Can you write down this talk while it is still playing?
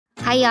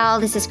Hi, y'all.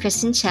 This is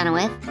Kristen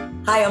Chenoweth.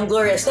 Hi, I'm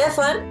Gloria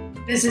Stefan.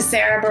 This is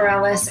Sarah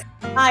Bareilles.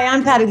 Hi,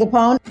 I'm Patti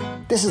LuPone.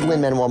 This is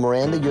Lin-Manuel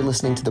Miranda. You're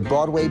listening to the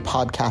Broadway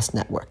Podcast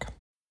Network.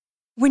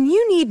 When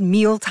you need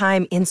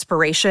mealtime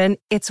inspiration,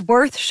 it's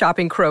worth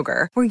shopping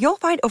Kroger, where you'll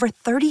find over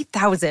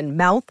 30,000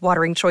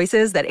 mouth-watering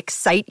choices that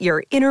excite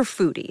your inner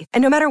foodie.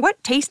 And no matter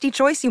what tasty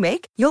choice you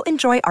make, you'll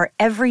enjoy our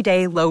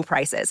everyday low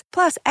prices,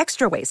 plus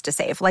extra ways to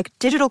save, like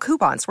digital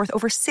coupons worth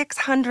over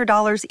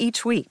 $600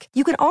 each week.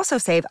 You can also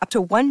save up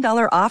to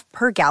 $1 off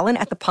per gallon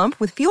at the pump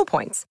with fuel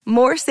points.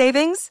 More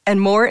savings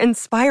and more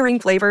inspiring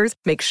flavors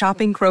make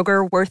shopping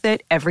Kroger worth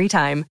it every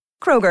time.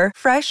 Kroger,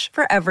 fresh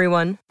for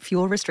everyone.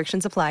 Fuel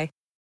restrictions apply.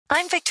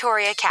 I'm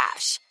Victoria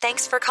Cash.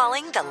 Thanks for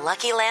calling the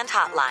Lucky Land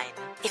Hotline.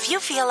 If you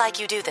feel like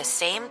you do the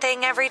same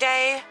thing every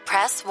day,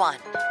 press 1.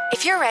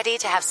 If you're ready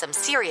to have some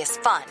serious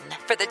fun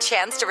for the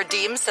chance to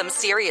redeem some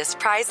serious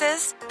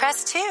prizes,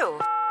 press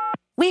 2.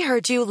 We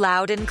heard you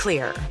loud and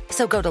clear.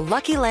 So go to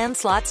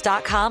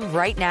LuckyLandSlots.com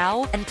right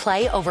now and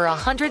play over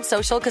 100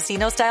 social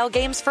casino-style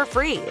games for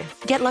free.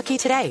 Get lucky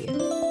today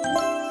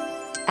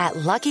at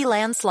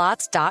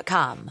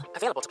LuckyLandSlots.com.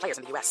 Available to players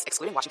in the U.S.,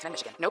 excluding Washington and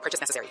Michigan. No purchase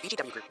necessary.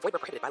 VGW Group. Void where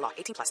prohibited by law.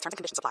 18+. Terms and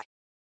conditions apply.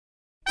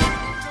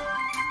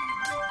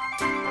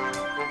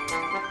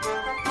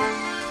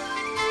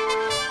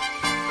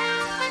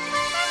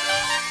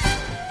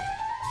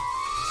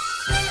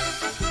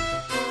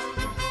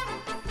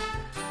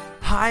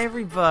 Hi,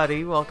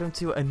 everybody. Welcome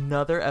to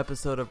another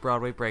episode of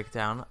Broadway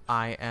Breakdown.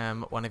 I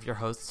am one of your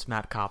hosts,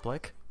 Matt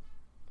Koplik.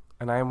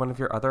 And I am one of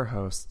your other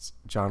hosts,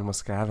 John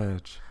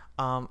Wascavage.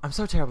 I'm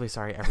so terribly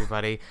sorry,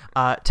 everybody.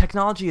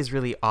 Technology is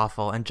really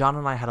awful, and John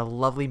and I had a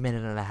lovely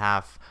minute and a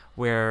half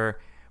where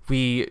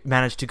we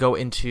managed to go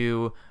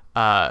into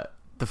the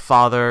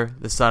Father,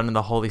 the Son, and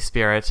the Holy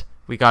Spirit.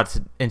 We got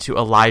into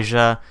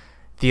Elijah,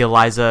 the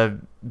Eliza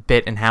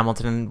bit in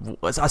Hamilton.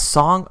 Was a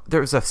song?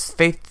 There was a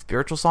faith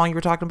spiritual song you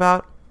were talking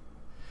about?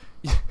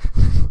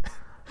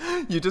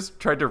 You just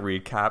tried to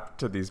recap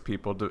to these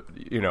people,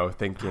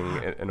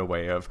 thinking in a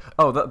way of,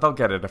 oh, they'll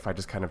get it if I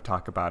just kind of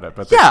talk about it,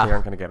 but they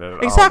aren't going to get it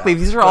at exactly. all.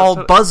 These are all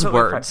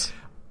buzzwords.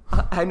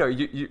 I know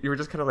you were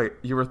just kind of like,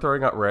 you were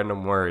throwing out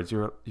random words.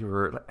 You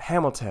were like,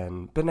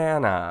 Hamilton,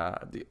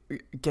 banana,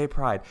 gay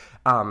pride.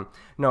 I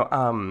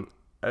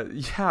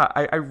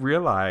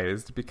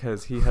realized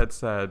because he had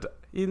said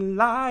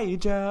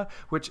Elijah,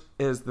 which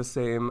is the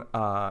same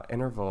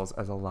intervals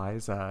as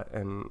Eliza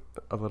in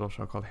a little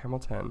show called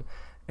Hamilton.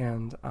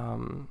 And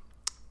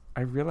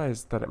I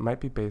realized that it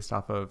might be based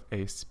off of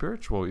a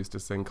spiritual we used to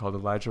sing called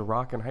Elijah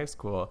Rock in high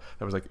school.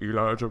 That was like,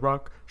 Elijah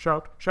Rock,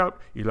 shout,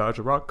 shout,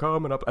 Elijah Rock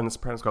coming up. And the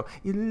sopranos go,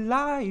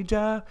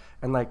 Elijah.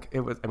 And like,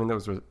 it was,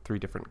 those were 3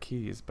 different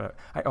keys. But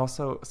I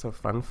also, so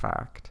fun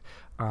fact,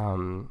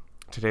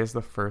 today is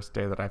the first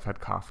day that I've had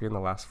coffee in the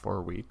last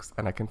 4 weeks.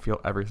 And I can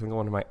feel every single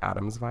one of my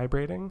atoms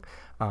vibrating.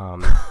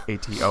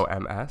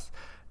 ATOMS.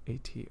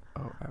 ATOMS.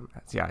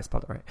 Yeah, I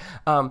spelled it right.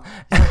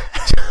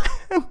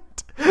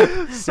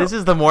 This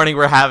is the morning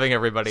we're having,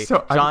 everybody.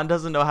 So John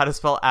doesn't know how to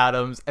spell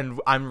atoms,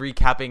 and I'm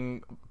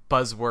recapping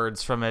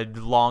buzzwords from a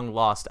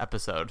long-lost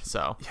episode.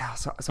 So yeah,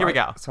 so here we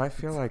go. So I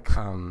feel like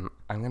I'm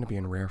going to be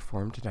in rare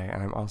form today,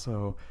 and I'm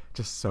also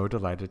just so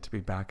delighted to be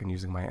back and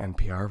using my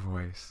NPR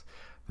voice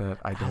that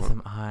I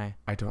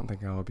don't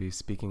think I will be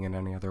speaking in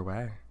any other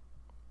way.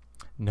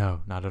 No,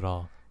 not at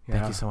all. Yeah.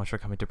 Thank you so much for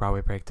coming to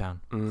Broadway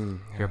Breakdown.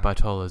 Your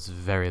butthole is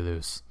very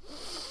loose.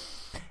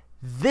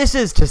 This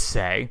is to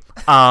say,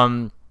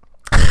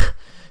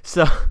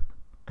 so,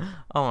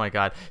 oh my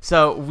God.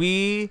 So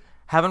we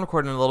haven't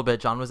recorded in a little bit.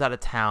 John was out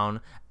of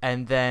town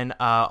and then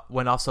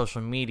went off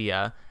social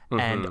media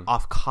and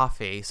off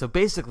coffee. So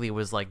basically it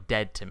was like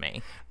dead to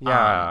me.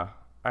 Yeah.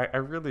 I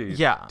really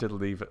did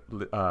lead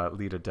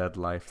a dead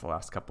life the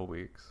last couple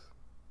weeks.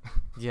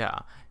 Yeah.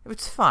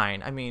 It's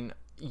fine. I mean,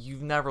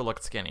 you've never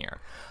looked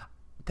skinnier.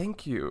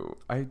 Thank you.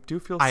 I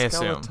do feel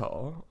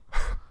skeletal.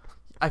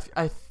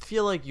 I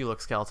feel like you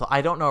look skeletal.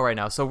 I don't know right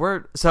now. So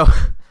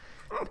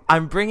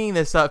I'm bringing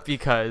this up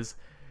because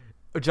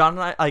John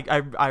and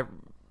I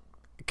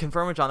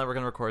confirmed with John that we're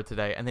going to record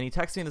today, and then he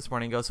texted me this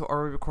morning and goes, so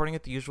are we recording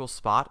at the usual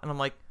spot? And I'm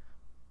like,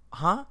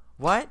 huh?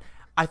 What?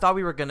 I thought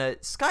we were going to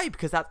Skype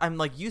because I'm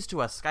like used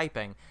to us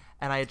Skyping,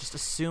 and I just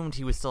assumed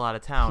he was still out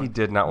of town. He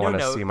did not want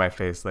to see my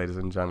face, ladies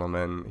and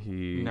gentlemen.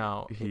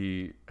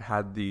 He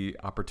had the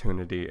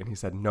opportunity, and he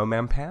said, no,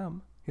 ma'am,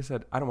 Pam. He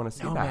said, I don't want to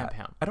see that. No, ma'am,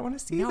 Pam. I don't want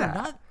to see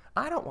that.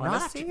 I don't want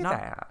to see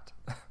that.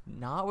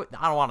 No,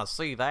 I don't want to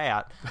see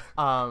that.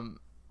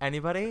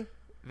 Anybody?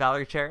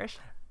 Valerie Cherish?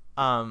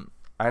 I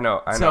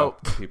know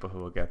people who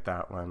will get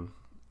that one.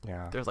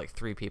 Yeah. There's like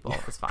 3 people.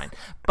 It's fine.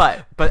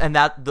 But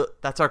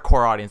that's our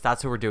core audience.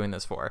 That's who we're doing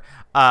this for.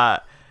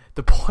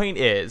 The point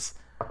is,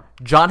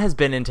 John has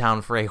been in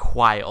town for a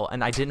while,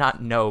 and I did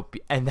not know.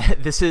 And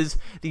this is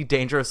the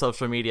danger of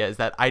social media, is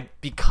that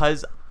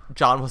because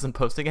John wasn't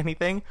posting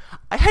anything,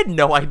 I had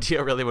no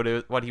idea really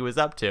what he was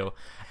up to.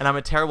 And I'm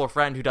a terrible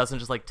friend who doesn't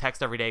just like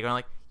text every day going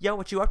like, yo,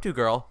 what you up to,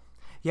 girl?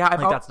 Yeah,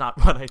 that's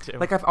not what I do.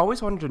 Like, I've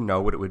always wanted to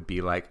know what it would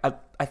be like.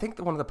 I think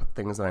that one of the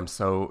things that I'm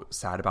so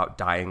sad about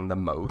dying the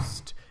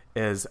most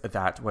is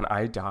that when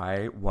I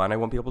die, one, I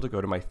won't be able to go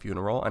to my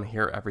funeral and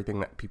hear everything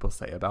that people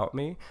say about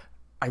me.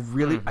 I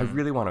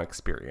really want to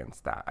experience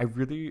that. I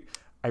really,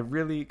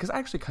 because I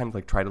actually kind of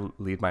like try to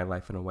lead my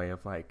life in a way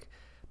of like,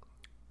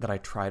 that I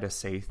try to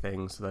say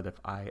things so that if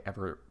I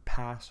ever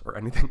pass or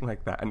anything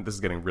like that, and this is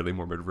getting really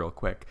morbid real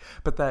quick,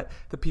 but that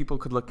the people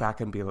could look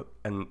back and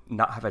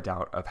not have a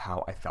doubt of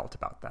how I felt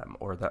about them,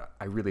 or that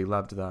I really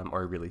loved them, or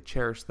I really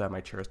cherished them.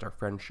 I cherished our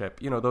friendship,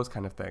 those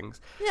kind of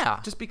things. Yeah.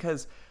 Just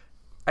because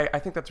I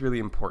think that's really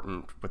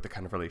important with the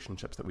kind of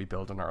relationships that we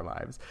build in our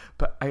lives.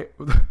 But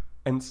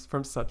and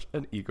from such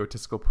an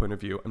egotistical point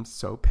of view, I'm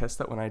so pissed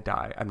that when I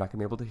die, I'm not going to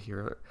be able to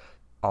hear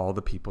all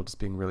the people just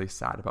being really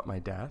sad about my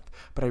death.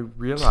 But I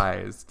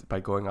realized by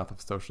going off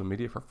of social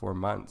media for 4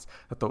 months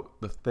that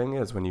the thing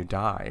is, when you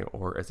die,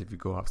 or as if you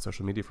go off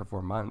social media for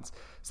 4 months,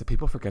 is that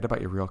people forget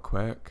about you real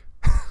quick.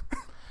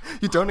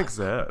 You don't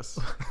exist.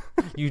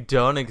 You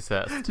don't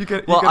exist. You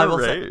get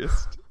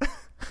erased.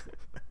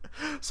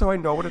 So I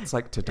know what it's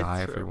like to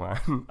die,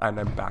 everyone. And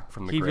I'm back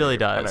from the grave. He really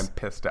does. And I'm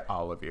pissed at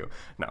all of you.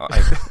 No,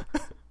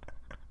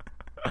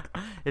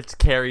 It's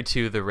Carrie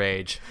to the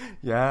rage.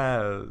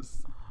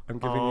 Yes. I'm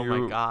giving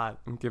my God.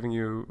 I'm giving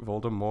you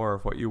Voldemort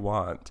of what you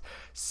want.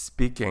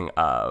 Speaking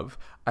of,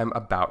 I'm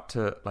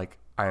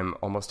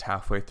almost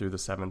halfway through the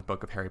 7th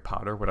book of Harry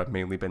Potter. What I've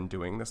mainly been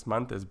doing this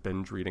month is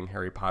binge reading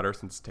Harry Potter,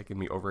 since it's taken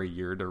me over a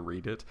year to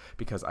read it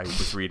because I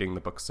was reading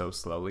the book so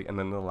slowly. And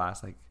then the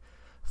last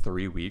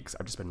 3 weeks,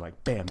 I've just been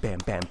like bam, bam,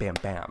 bam, bam,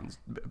 bam.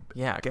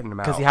 Yeah, getting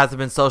them out. Because he hasn't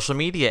been social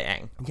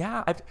mediaing.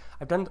 Yeah,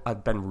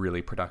 I've been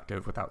really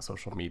productive without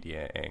social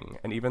mediaing.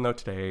 And even though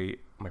today,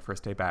 my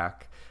first day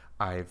back,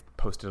 I've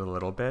posted a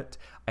little bit,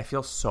 I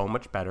feel so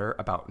much better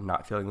about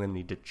not feeling the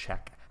need to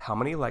check how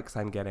many likes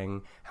I'm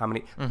getting, how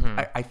many.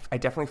 I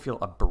definitely feel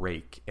a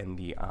break in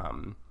the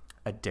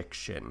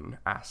addiction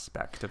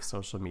aspect of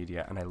social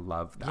media, and I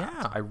love that.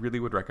 Yeah. I really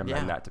would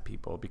recommend that to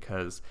people,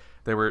 because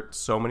there were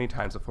so many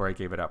times before I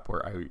gave it up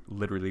where I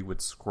literally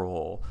would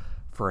scroll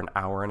for an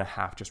hour and a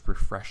half, just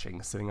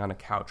refreshing, sitting on a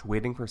couch,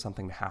 waiting for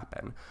something to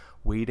happen,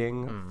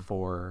 waiting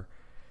for,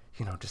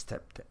 just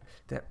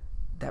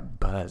that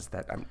buzz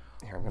that I'm.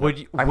 Here, Would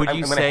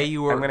you say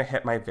you were? I'm gonna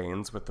hit my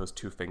veins with those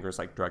 2 fingers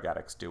like drug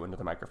addicts do into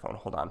the microphone.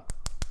 Hold on.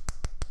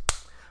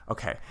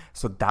 Okay,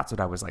 so that's what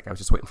I was like. I was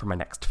just waiting for my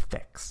next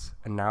fix,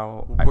 and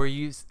now. Were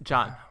you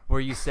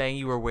saying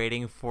you were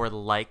waiting for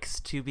likes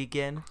to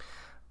begin?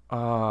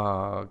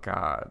 Oh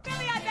God. Billy,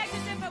 I beg to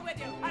differ with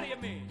you. How do you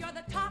mean? You're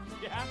the top.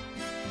 Yeah.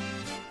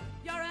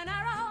 You're an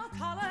arrow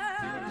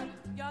color.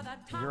 You're the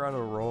top. You're on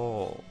a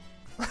roll.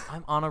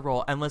 I'm on a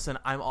roll. And listen,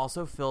 I'm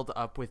also filled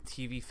up with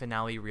TV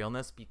finale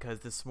realness,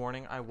 because this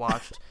morning I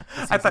watched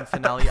the season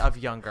finale of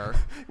Younger.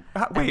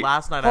 Wait, and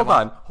last night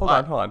hold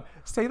on.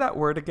 Say that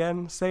word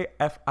again. Say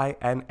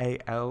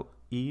finale.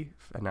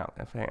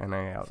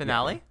 Finale.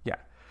 Finale? Yeah.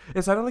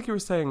 It sounded like you were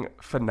saying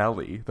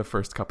finale the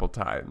first couple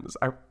times.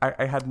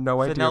 I had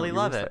no idea. Finale, what you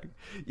love were it.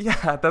 saying.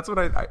 Yeah, that's what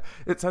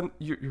it sounded.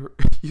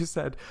 You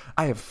said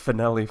I have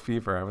finale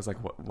fever. I was like,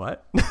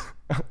 what?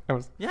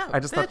 I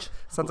just thought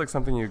sounds like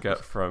something you get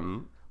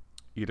from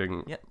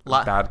eating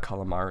bad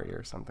calamari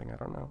or something. I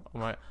don't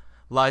know.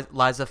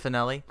 Liza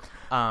Finelli.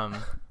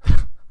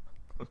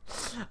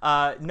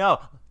 No,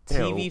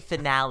 TV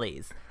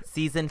finales,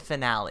 season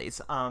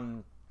finales.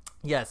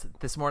 Yes,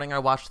 this morning I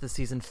watched the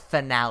season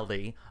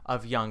finale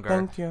of Younger.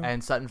 Thank you.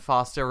 And Sutton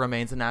Foster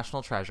remains a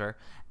national treasure.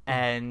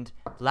 And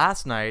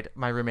last night,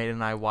 my roommate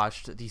and I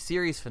watched the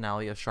series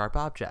finale of Sharp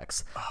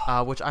Objects,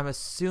 which I'm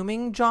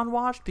assuming John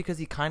watched because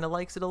he kind of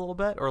likes it a little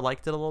bit, or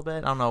liked it a little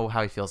bit. I don't know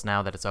how he feels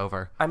now that it's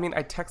over. I mean,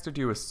 I texted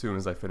you as soon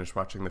as I finished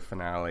watching the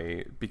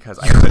finale, because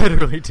I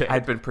literally did.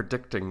 I'd been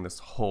predicting this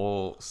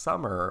whole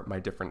summer my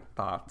different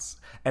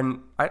thoughts. And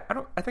I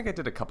think I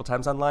did a couple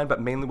times online,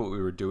 but mainly what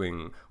we were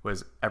doing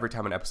was every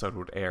time an episode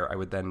would air, I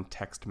would then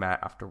text Matt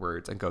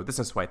afterwards and go, this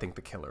is who I think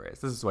the killer is.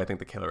 This is who I think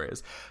the killer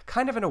is.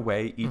 Kind of in a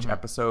way, each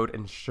episode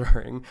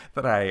ensuring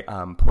that I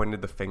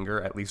pointed the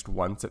finger at least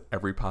once at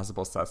every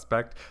possible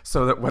suspect,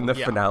 so that when the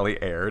finale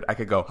aired, I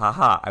could go,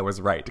 haha, I was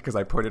right, because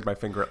I pointed my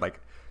finger at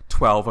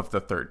 12 of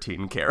the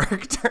 13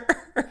 characters.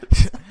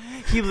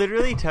 He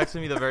literally texted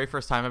me the very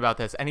first time about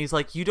this, and he's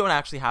like, you don't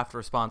actually have to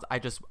respond.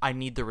 I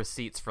need the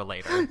receipts for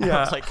later. And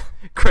I was like,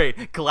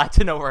 great, glad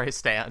to know where I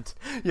stand.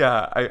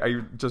 Yeah,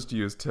 I just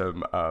used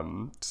him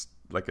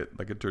like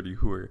a dirty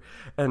hooer,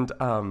 and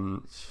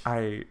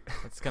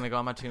it's gonna go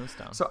on my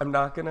tombstone. So I'm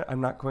not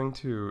going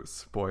to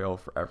spoil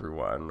for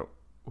everyone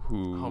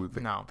who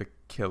the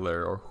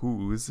killer, or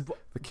whose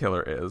the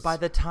killer is. By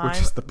the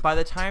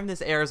time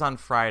this airs on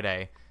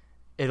Friday,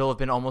 it'll have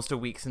been almost a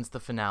week since the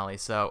finale.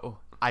 So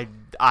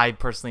I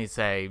personally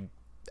say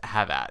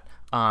have at.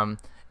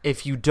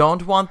 If you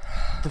don't want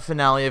the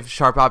finale of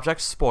Sharp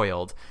Objects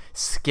spoiled,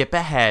 skip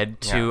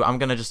ahead to, I'm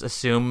going to just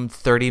assume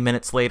 30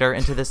 minutes later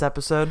into this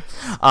episode.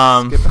 Skip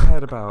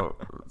ahead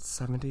about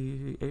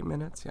 78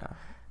 minutes, yeah.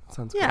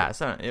 Sounds Yeah, great.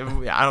 so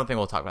I don't think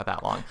we'll talk about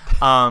that long.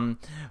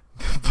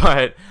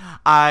 But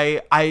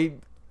I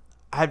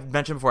had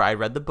mentioned before I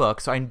read the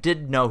book, so I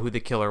did know who the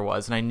killer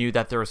was, and I knew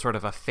that there was sort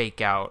of a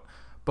fake out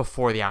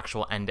before the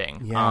actual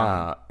ending.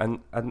 Yeah,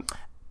 and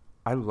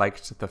I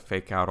liked the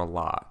fake out a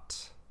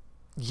lot.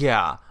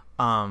 Yeah.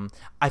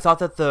 I thought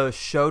that the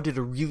show did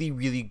a really,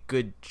 really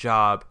good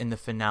job in the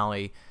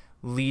finale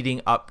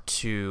leading up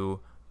to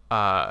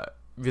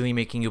really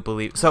making you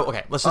believe. So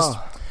okay, let's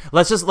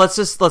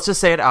just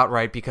say it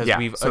outright because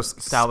we've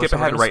established skip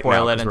ahead right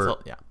now, it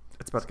until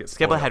it's about to get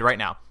skip spoiled. ahead right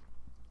now.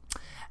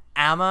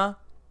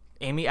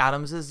 Amy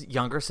Adams'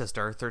 younger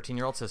sister,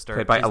 13-year-old sister,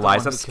 Played by is the one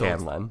Eliza who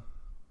kills Scanlon.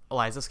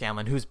 Eliza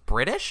Scanlon, who's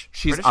British.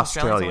 She's British, Australian,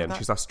 Australian. something like that?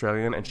 She's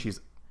Australian, and she's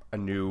a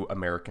new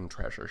American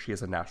treasure. She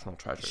is a national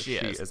treasure. She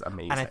is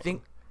amazing. And I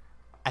think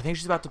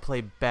she's about to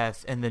play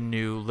Beth in the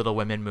new Little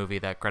Women movie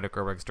that Greta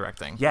Gerwig's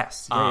directing.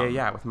 Yes.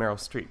 Yeah, with Meryl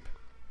Streep.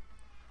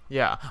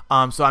 Yeah.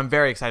 So I'm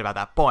very excited about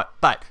that.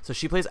 But so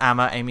she plays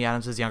Emma, Amy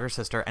Adams' younger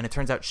sister, and it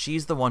turns out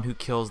she's the one who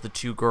kills the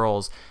two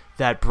girls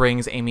that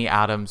brings Amy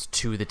Adams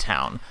to the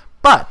town.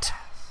 But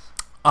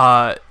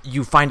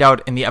you find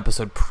out in the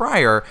episode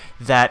prior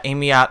that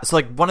so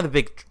like one of the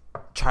big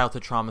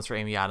childhood traumas for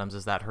Amy Adams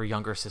is that her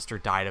younger sister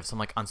died of some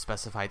like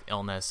unspecified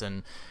illness,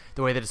 and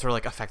the way that it sort of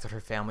like affected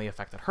her family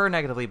affected her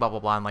negatively, blah blah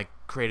blah, and like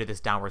created this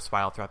downward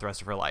spiral throughout the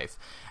rest of her life.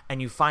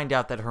 And you find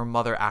out that her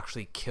mother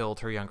actually killed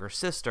her younger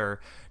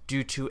sister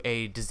due to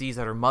a disease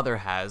that her mother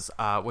has,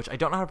 which I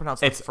don't know how to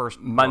pronounce. It's the first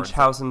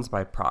Munchausen's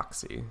by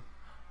proxy.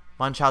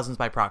 Munchausen's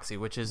by proxy,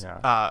 which is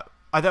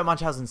I thought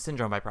Munchausen's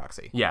syndrome by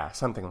proxy. Yeah,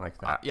 something like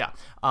that. Yeah.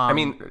 I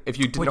mean, if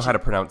you didn't know how to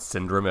pronounce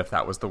syndrome, if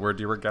that was the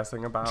word you were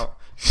guessing about,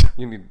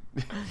 you need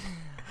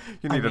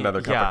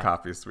another cup of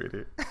coffee,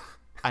 sweetie.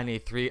 I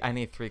need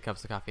three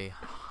cups of coffee,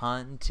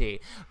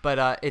 hunty.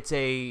 But it's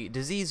a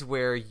disease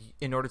where,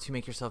 in order to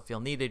make yourself feel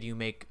needed, you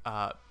make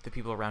the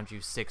people around you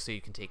sick so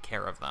you can take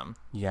care of them.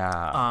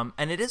 Yeah.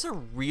 And it is a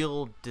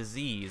real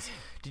disease.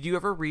 Did you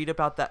ever read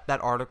about that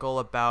article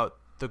about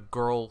the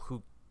girl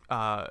who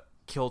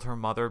killed her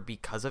mother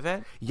because of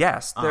it?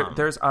 Yes.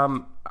 There's I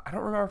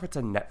don't remember if it's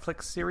a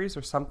Netflix series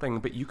or something,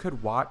 but you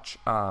could watch.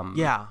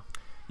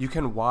 You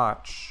can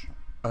watch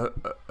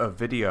a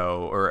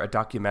video or a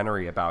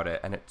documentary about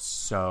it, and it's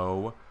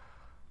so.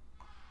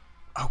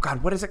 Oh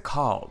God, what is it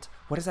called?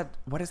 What is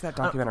that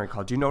documentary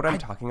called? Do you know what I'm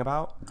talking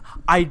about?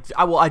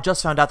 I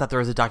just found out that there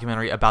is a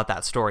documentary about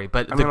that story,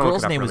 but the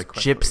girl's name is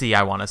Gypsy,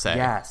 I want to say.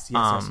 Yes.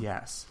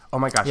 Oh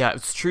my gosh. Yeah,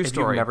 it's a true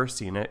story. If you've never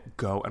seen it,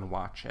 go and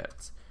watch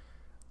it.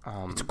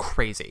 It's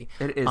crazy.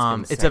 It is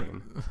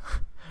insane.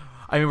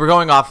 I mean, we're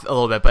going off a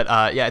little bit, but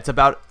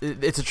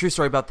it's a true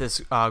story about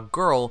this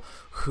girl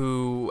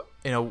who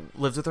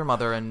lives with her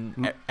mother,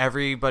 and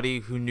everybody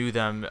who knew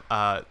them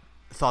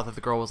thought that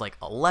the girl was like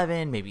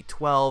 11, maybe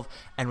 12,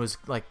 and was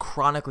like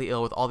chronically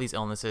ill with all these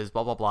illnesses,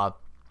 blah blah blah.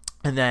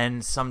 And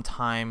then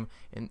sometime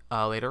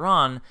later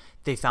on,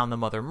 they found the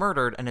mother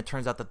murdered, and it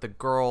turns out that the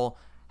girl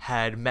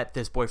had met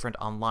this boyfriend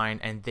online,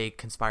 and they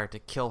conspired to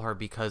kill her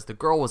because the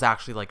girl was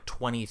actually like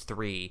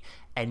 23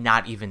 and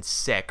not even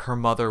sick. Her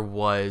mother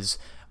was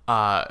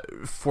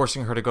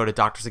forcing her to go to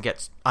doctors and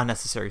get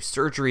unnecessary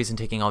surgeries and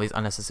taking all these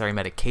unnecessary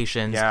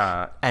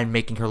medications, and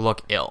making her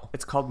look ill.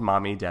 It's called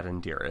Mommy, Dead,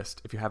 and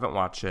Dearest. If you haven't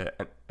watched it,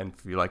 and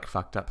if you like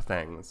fucked up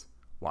things,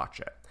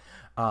 watch it.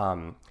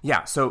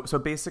 So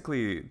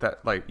basically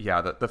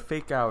the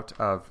fake out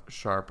of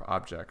sharp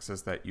objects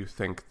is that you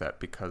think that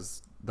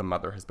because the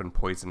mother has been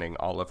poisoning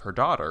all of her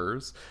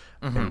daughters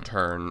in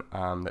turn,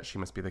 that she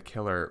must be the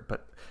killer.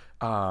 But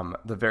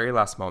the very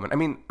last moment, I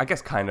mean, I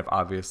guess kind of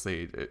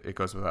obviously it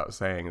goes without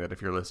saying that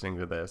if you're listening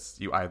to this,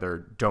 you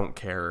either don't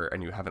care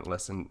and you haven't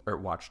listened or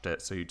watched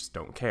it, so you just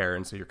don't care,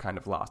 and so you're kind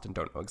of lost and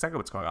don't know exactly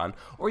what's going on,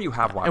 or you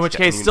have watched it. In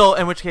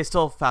which case,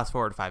 still fast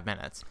forward 5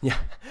 minutes. Yeah,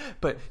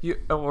 but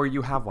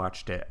you have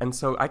watched it, and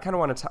so I kind of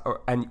want to,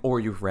 or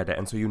you've read it,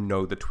 and so you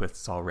know the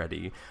twists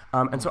already,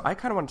 and so I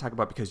kind of want to talk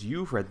about, because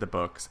you've read the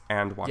books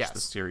and watched the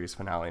series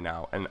finale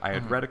now, and I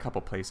had read a couple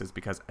places,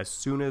 because as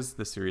soon as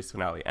the series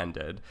finale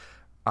ended,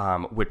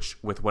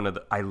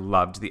 I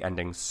loved the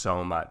ending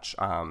so much.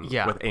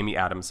 With Amy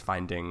Adams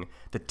finding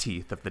the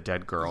teeth of the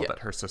dead girl that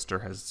her sister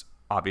has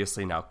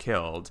obviously now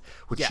killed,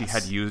 which she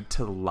had used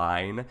to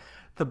line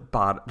the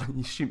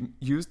bottom. She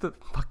used the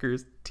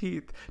fucker's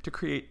teeth to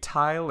create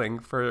tiling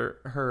for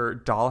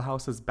her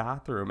dollhouse's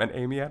bathroom, and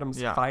Amy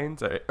Adams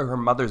finds it, or her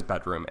mother's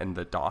bedroom in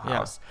the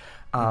dollhouse.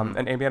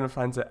 And Amy Adams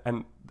finds it,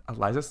 and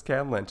Eliza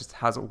Scanlon just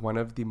has one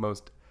of the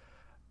most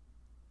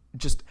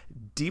just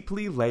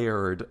deeply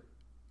layered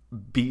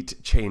beat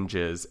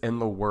changes in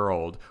the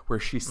world, where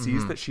she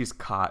sees that she's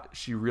caught,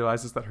 she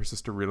realizes that her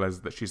sister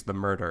realizes that she's the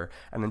murderer,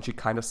 and then she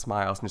kind of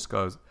smiles and just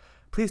goes,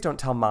 please don't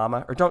tell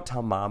mama, or don't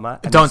tell mama.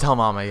 Tell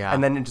mama, yeah.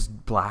 And then it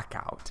just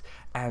blackout.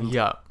 And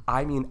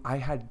I mean, I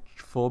had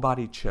full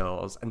body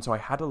chills, and so I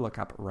had to look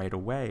up right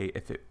away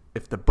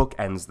if the book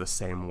ends the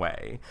same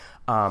way.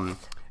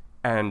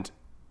 And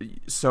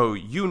so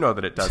you know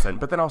that it doesn't,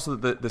 but then also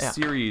the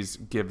series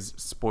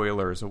gives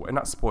spoilers,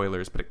 not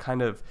spoilers, but it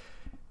kind of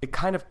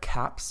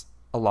caps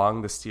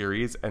along the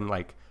series and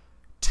like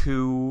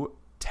 2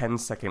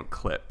 10-second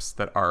clips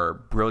that are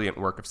brilliant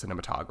work of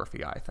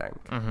cinematography, I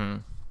think.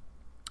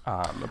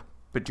 Mm-hmm.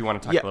 But do you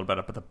want to talk a little bit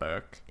about the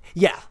book?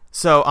 Yeah.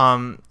 So,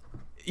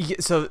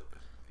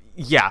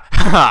 yeah,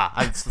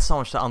 it's so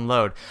much to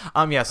unload.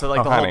 Yeah. So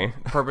like whole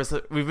purpose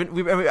we've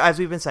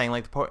been saying,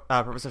 like the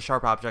purpose of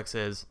Sharp Objects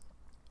is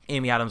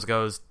Amy Adams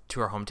goes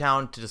to her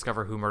hometown to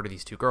discover who murdered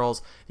these 2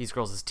 girls. These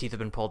girls' teeth have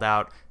been pulled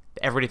out.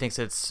 Everybody thinks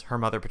it's her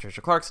mother,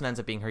 Patricia Clarkson, ends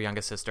up being her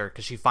youngest sister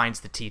because she finds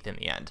the teeth in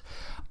the end.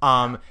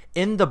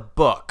 In the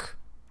book,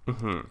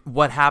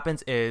 what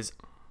happens is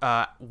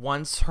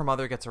once her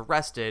mother gets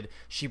arrested,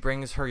 she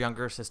brings her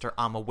younger sister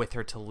Amma with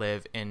her to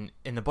live in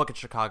the book it's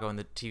Chicago, in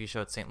the TV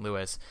show it's St.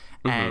 Louis,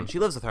 and she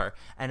lives with her.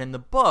 And in the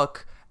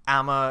book,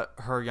 Amma,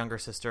 her younger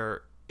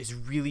sister, is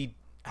really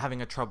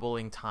having a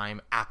troubling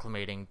time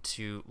acclimating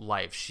to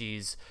life.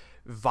 She's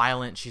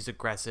violent, she's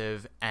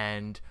aggressive,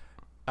 and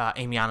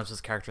Amy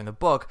Adams' character in the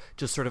book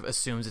just sort of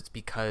assumes it's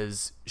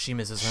because she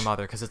misses her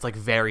mother, because it's like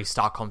very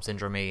Stockholm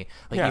Syndrome-y.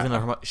 Like even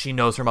though she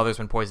knows her mother's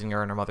been poisoning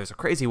her and her mother's a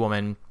crazy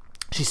woman,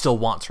 she still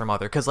wants her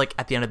mother, because like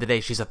at the end of the day,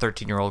 she's a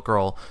 13-year-old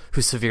girl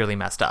who's severely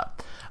messed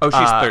up. Oh,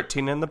 she's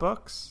 13 in the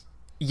books?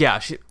 Yeah,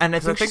 I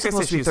think she's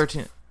supposed to be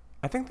 13.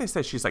 I think they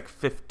say she's like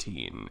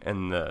 15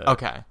 in the...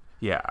 Okay.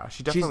 Yeah,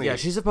 she definitely...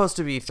 She's supposed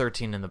to be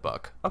 13 in the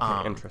book.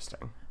 Okay,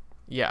 interesting.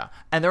 Yeah,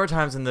 and there were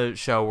times in the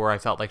show where I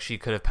felt like she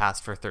could have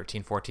passed for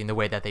 13, 14, the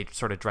way that they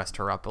sort of dressed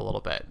her up a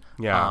little bit.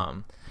 Yeah.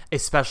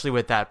 Especially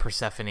with that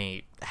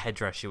Persephone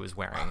headdress she was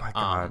wearing. Oh my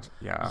God,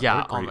 yeah. Yeah,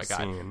 what a great oh my God.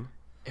 scene.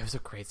 It was a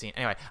great scene.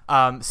 Anyway,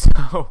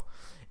 so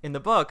in the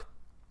book,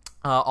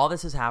 all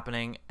this is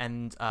happening,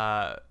 and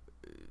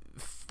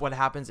what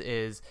happens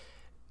is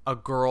a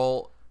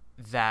girl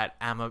that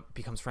Amma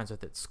becomes friends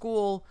with at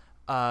school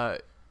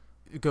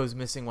goes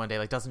missing one day,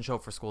 like doesn't show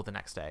up for school the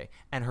next day,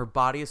 and her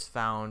body is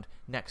found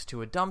next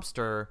to a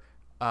dumpster,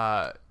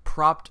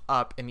 propped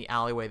up in the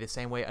alleyway the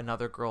same way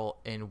another girl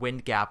in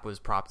Wind Gap was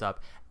propped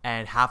up,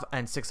 and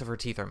 6 of her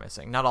teeth are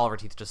missing. Not all of her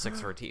teeth, just 6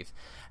 of her teeth.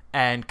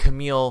 And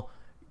Camille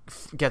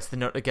gets the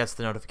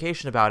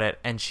notification about it,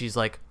 and she's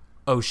like,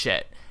 oh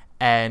shit,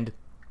 and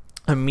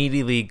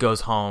immediately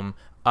goes home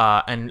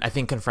and I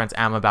think confronts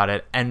Amma about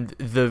it. And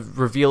the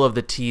reveal of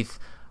the teeth,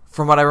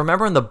 from what I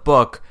remember in the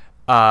book,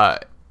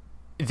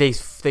 they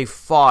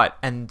fought,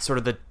 and sort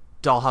of the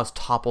dollhouse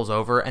topples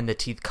over and the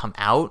teeth come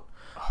out.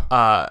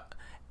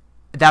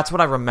 That's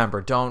what I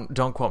remember.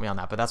 Don't quote me on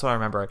that, but that's what I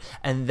remember.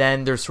 And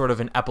then there's sort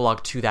of an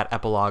epilogue to that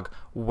epilogue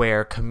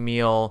where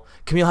Camille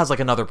has like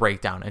another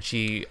breakdown, and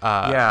she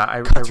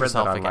I cuts read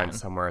herself that online again.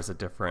 somewhere as a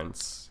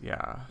difference.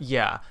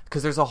 Yeah,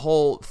 because there's a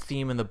whole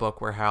theme in the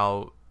book where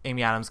how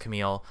Amy Adams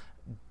Camille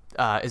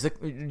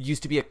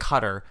used to be a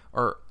cutter,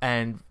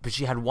 but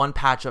she had one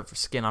patch of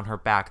skin on her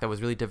back that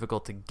was really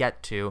difficult to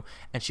get to,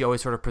 and she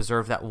always sort of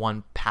preserved that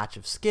one patch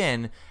of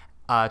skin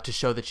to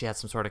show that she had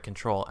some sort of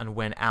control. And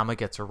when Amma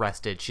gets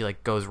arrested, she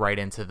like goes right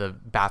into the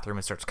bathroom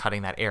and starts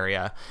cutting that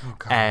area. Oh,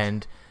 God.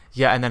 And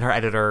then her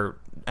editor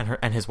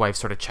and his wife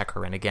sort of check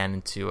her in again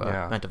into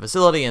a mental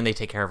facility, and they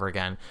take care of her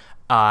again.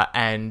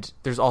 And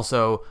there's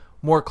also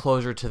more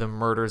closure to the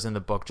murders in the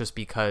book, just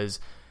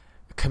because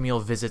Camille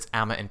visits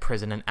Amma in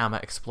prison, and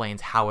Amma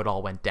explains how it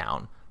all went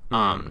down.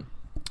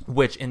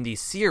 Which in the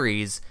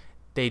series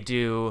they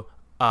do,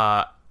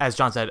 as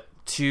John said,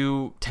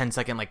 2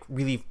 10-second like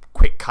really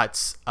quick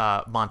cuts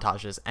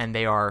montages, and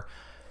they are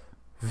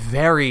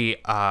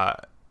very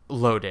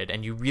loaded,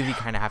 and you really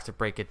kind of have to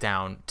break it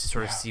down to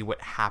sort of see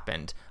what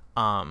happened.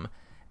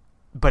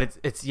 But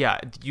it's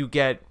you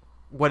get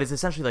what is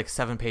essentially like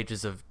 7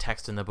 pages of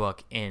text in the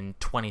book in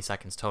 20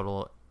 seconds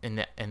total in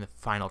the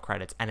final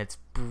credits, and it's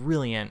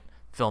brilliant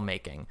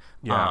filmmaking.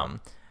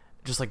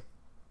 Just like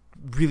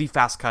really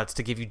fast cuts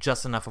to give you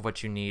just enough of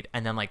what you need,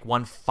 and then like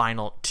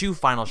 2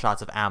 final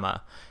shots of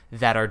Amma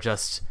that are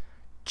just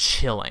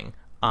chilling.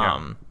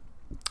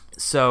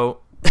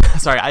 So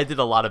sorry, I did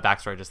a lot of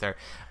backstory just there.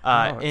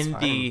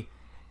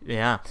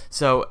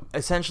 So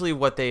essentially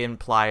what they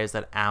imply is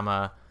that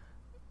Amma,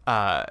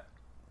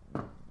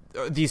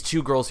 these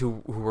 2 girls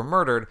who were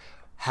murdered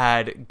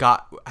had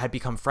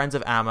become friends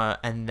of Amma,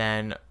 and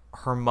then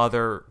her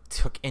mother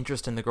took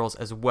interest in the girls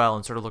as well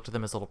and sort of looked at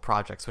them as little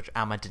projects, which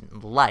Amma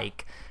didn't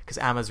like, because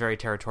Amma's very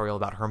territorial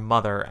about her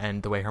mother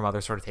and the way her mother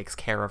sort of takes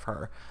care of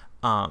her.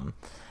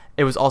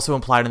 It was also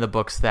implied in the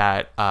books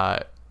that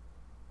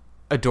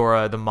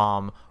Adora, the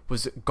mom,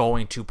 was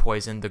going to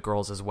poison the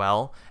girls as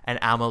well, and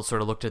Amma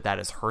sort of looked at that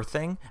as her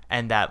thing,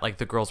 and that like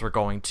the girls were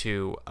going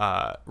to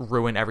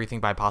ruin everything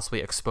by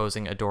possibly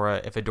exposing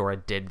Adora if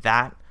Adora did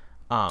that.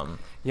 I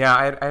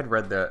had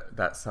read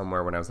that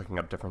somewhere when I was looking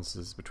up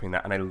differences between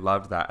that, and I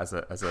loved that as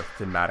a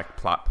thematic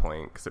plot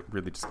point, because it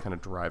really just kind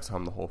of drives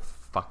home the whole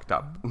fucked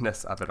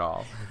upness of it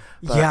all.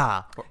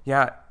 But,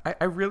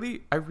 I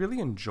really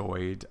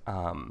enjoyed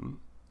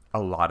a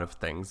lot of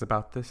things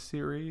about this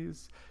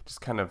series.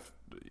 Just kind of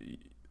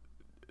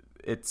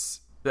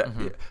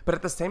but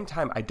at the same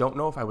time, I don't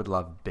know if I would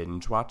love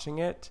binge watching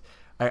it.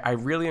 I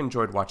really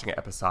enjoyed watching it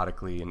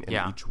episodically in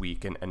Yeah. each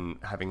week and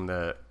having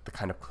the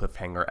kind of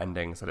cliffhanger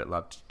endings that it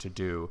loved to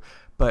do.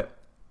 But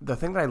the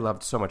thing that I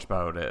loved so much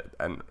about it,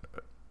 and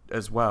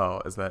as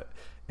well, is that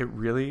it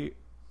really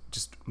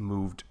just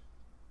moved.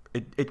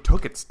 It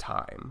took its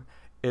time.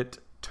 It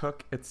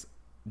took its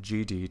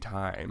GD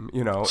time.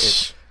 You know,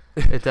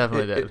 It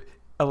definitely did.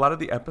 A lot of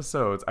the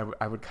episodes,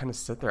 I would kind of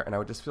sit there and I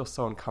would just feel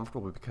so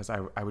uncomfortable because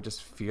I would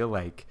just feel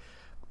like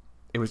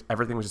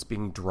everything was just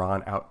being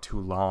drawn out too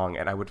long,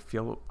 and I would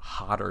feel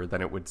hotter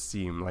than it would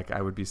seem. Like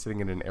I would be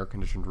sitting in an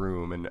air-conditioned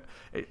room, and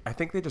I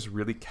think they just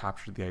really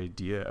captured the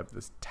idea of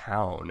this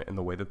town in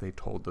the way that they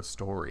told the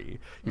story.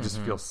 You just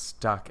feel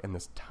stuck in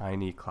this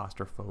tiny,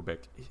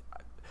 claustrophobic,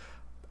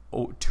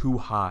 too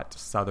hot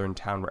southern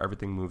town where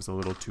everything moves a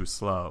little too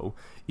slow,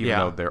 even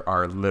though there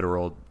are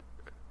literal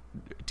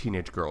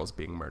teenage girls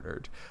being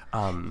murdered.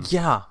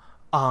 What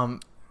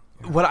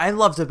I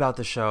loved about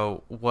the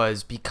show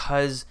was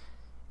because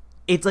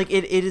it's like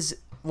it is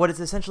what it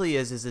essentially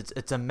is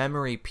it's a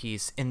memory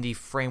piece in the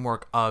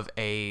framework of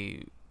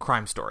a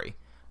crime story.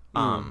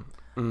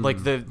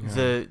 Like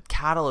the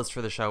catalyst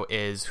for the show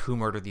is who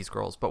murdered these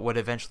girls, but what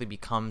eventually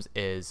becomes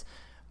is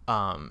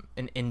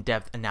an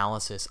in-depth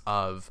analysis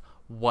of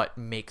what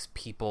makes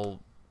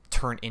people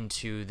turn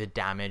into the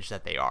damage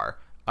that they are.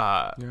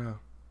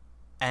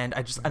 And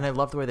I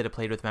love the way that it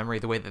played with memory,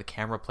 the way that the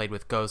camera played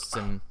with ghosts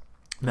and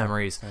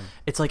memories.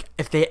 It's like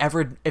if they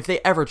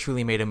ever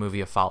truly made a movie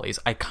of Follies,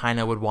 I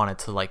kind of would want it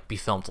to like be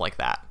filmed like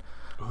that.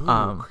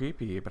 Ooh,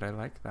 creepy, but I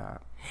like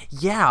that.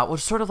 Yeah, well,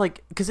 sort of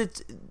like, because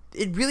it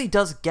really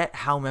does get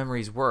how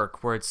memories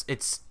work, where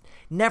it's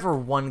never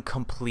one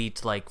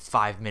complete like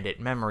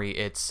 5-minute memory.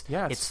 It's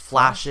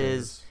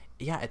flashes.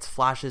 Yeah, it's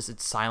flashes.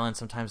 It's silence.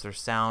 Sometimes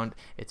there's sound.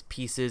 It's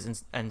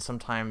pieces, and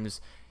sometimes,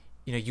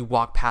 you know, you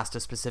walk past a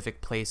specific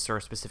place or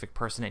a specific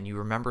person and you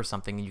remember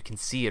something and you can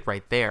see it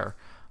right there.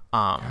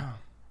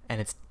 And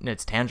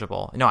it's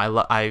tangible. No,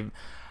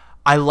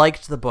 I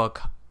liked the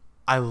book.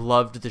 I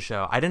loved the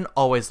show. I didn't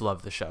always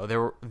love the show.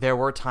 There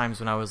were times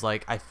when I was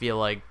like, I feel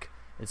like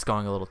it's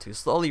going a little too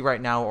slowly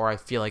right now, or I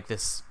feel like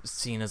this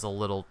scene is a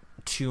little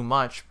too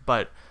much.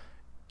 But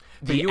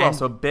you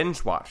also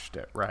binge watched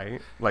it,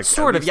 right? Like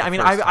sort of. Yeah. I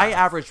mean, I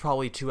averaged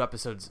probably 2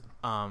 episodes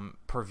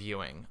per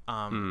viewing.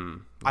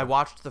 I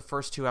watched the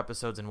first 2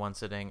 episodes in one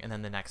sitting, and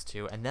then the next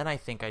 2, and then I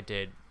think I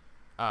did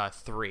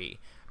 3.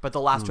 But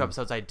the last 2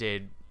 episodes I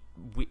did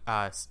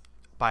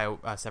by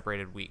a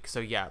separated week. So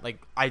yeah, like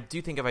I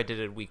do think if I did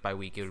it week by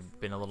week, it would have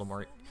been a little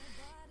more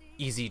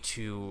easy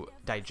to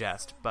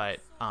digest. But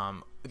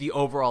the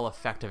overall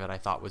effect of it, I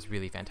thought, was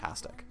really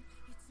fantastic.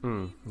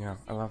 Yeah,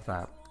 I love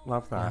that.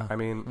 Yeah. I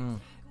mean,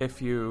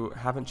 if you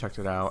haven't checked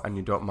it out and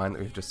you don't mind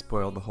that we've just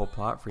spoiled the whole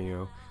plot for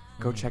you,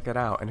 go check it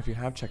out. And if you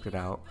have checked it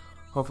out,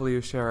 hopefully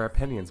you share our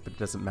opinions, but it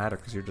doesn't matter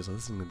because you're just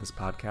listening to this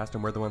podcast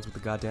and we're the ones with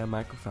the goddamn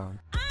microphone.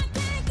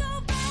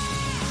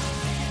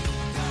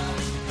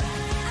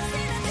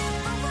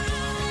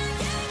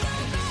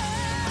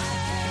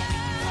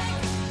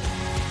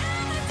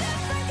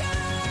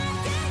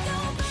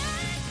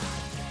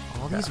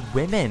 These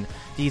women,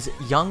 these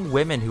young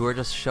women who are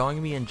just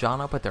showing me and John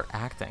up with their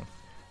acting.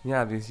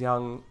 Yeah, these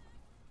young,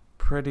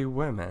 pretty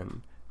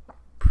women.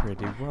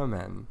 Pretty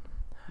woman.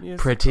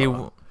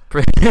 Musical.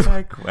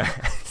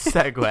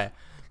 Segue.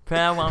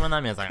 Pretty woman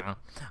on musical.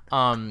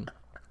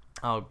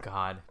 Oh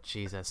God,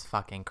 Jesus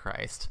fucking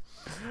Christ.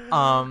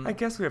 I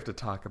guess we have to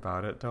talk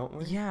about it, don't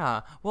we?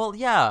 Yeah. Well,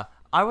 yeah.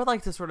 I would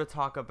like to sort of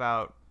talk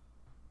about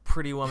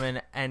Pretty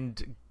Woman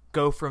and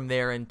go from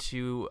there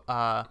into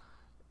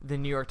the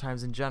New York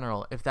Times in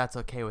general, if that's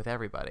okay with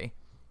everybody.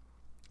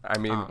 I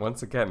mean,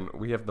 once again,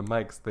 we have the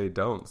mics, they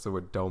don't, so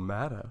it don't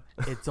matter.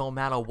 It don't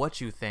matter what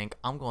you think.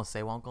 I'm going to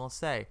say what I'm going to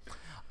say.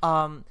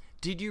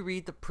 Did you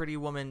read the Pretty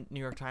Woman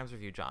New York Times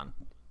review, John?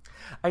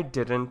 I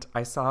didn't.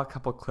 I saw a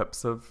couple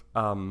clips of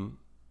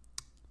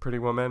Pretty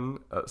Woman,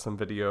 some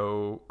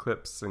video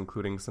clips,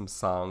 including some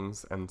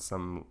songs and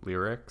some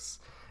lyrics.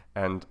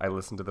 And I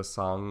listened to the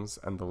songs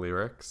and the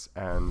lyrics,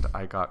 and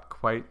I got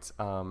quite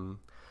a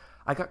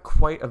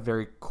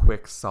very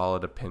quick,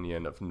 solid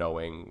opinion of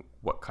knowing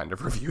what kind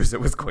of reviews it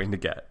was going to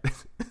get.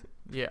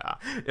 Yeah.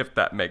 If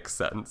that makes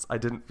sense. I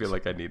didn't feel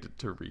like I needed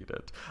to read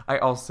it. I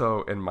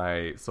also, in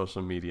my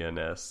social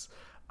media-ness,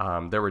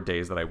 there were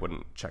days that I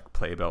wouldn't check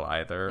Playbill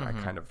either. I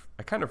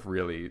kind of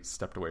really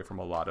stepped away from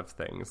a lot of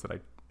things that I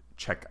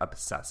check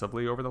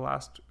obsessively over the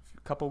last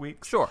couple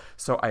weeks. Sure.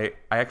 So I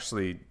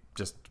actually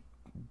just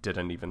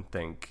didn't even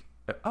think,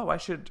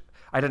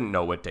 I didn't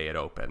know what day it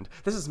opened.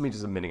 This is me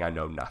just admitting I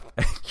know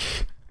nothing.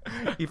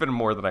 Even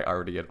more than I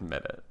already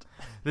admitted.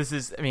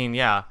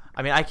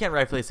 I can't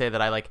rightfully say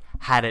that I like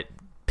had it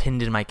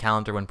pinned in my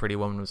calendar when Pretty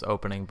Woman was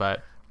opening,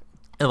 but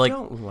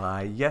don't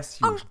lie. Yes,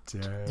 you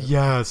did.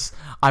 Yes,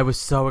 I was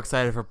so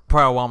excited for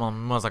Pretty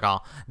Woman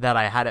musical that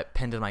I had it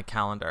pinned in my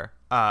calendar.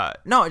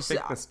 No, it's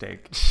big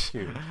mistake.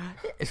 Huge.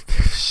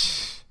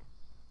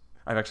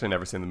 I've actually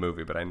never seen the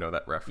movie, but I know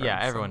that reference. Yeah,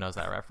 everyone knows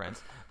that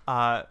reference.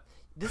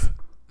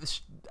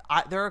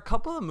 There are a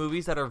couple of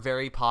movies that are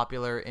very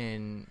popular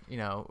in,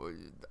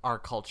 our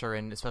culture,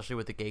 and especially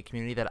with the gay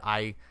community, that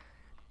I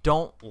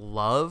don't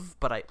love,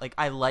 but I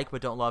like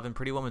but don't love, and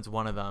Pretty Woman's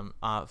one of them.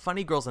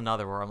 Funny Girl's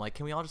another, where I'm like,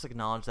 can we all just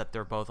acknowledge that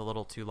they're both a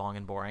little too long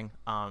and boring?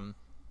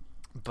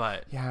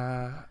 But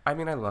yeah, I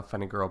mean, I love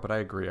Funny Girl, but I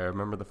agree. I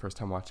remember the first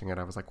time watching it,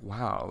 I was like,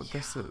 wow,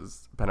 this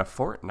has been a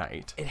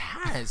fortnight. It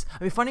has.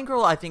 I mean, Funny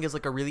Girl, I think, is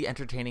like a really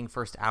entertaining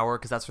first hour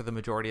because that's where the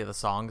majority of the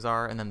songs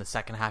are, and then the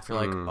second half, you're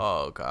like,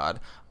 oh god.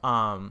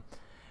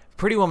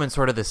 Pretty Woman's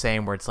sort of the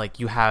same, where it's like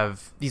you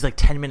have these like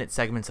 10-minute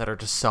segments that are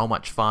just so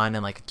much fun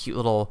and like a cute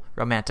little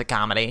romantic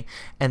comedy,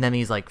 and then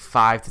these like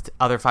 5 to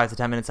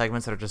 10 minute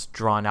segments that are just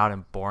drawn out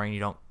and boring. You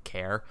don't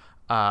care.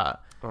 But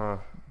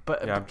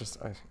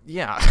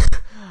yeah,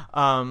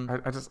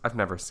 I've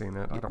never seen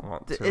it. I don't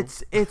want to.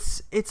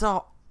 It's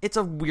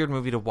a weird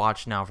movie to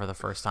watch now for the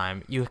first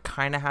time. You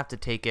kind of have to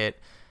take it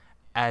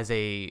as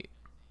a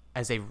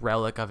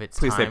relic of its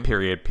time. Please say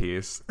period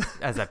piece.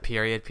 As a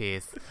period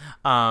piece.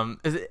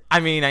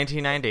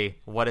 1990.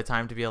 What a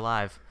time to be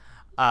alive.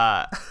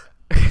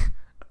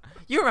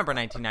 You remember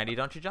 1990,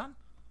 don't you, John?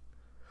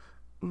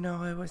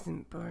 No, I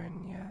wasn't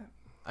born yet.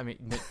 I mean,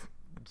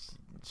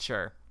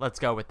 sure. Let's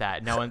go with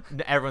that.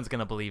 Everyone's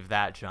gonna believe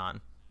that,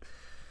 John.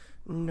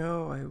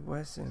 No, I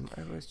wasn't.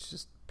 I was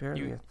just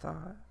barely a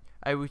thought.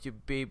 I was a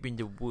babe in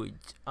the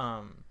woods.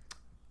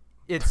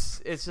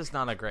 It's just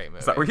not a great movie.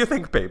 Is that where you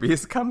think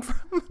babies come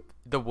from?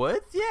 The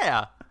woods?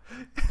 Yeah.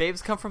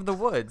 Babes come from the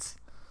woods.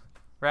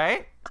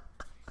 Right?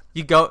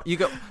 You go into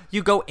the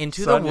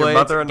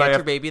woods, get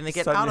your baby, and then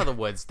get out of the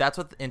woods. That's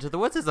what Into the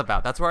Woods is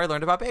about. That's where I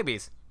learned about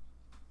babies.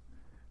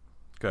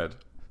 Good.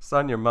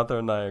 Son, your mother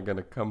and I are going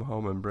to come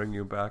home and bring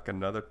you back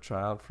another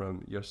child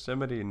from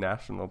Yosemite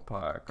National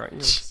Park. Aren't you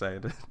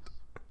excited?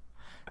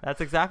 That's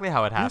exactly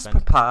how it happened.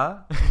 Yes,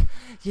 Papa.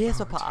 Yes,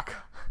 Papa.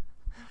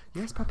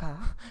 Yes, Papa.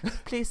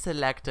 Please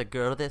select a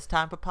girl this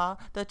time, Papa.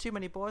 There are too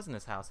many boys in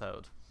this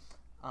household.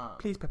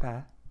 Please,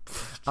 Papa.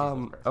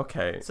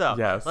 Okay. So,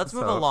 yes, let's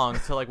move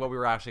along to like what we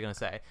were actually going to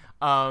say.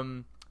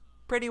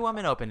 Pretty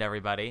Woman opened,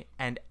 everybody,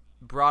 and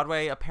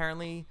Broadway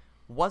apparently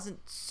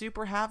wasn't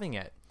super having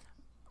it.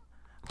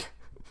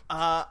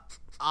 That's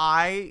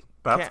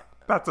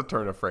a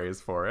turn of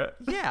phrase for it.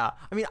 Yeah.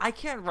 I mean, I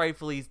can't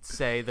rightfully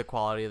say the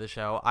quality of the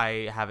show.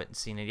 I haven't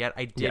seen it yet.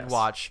 I did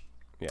watch...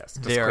 Yes,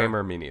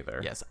 disclaimer, me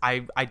neither. Yes,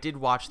 I did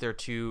watch their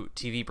 2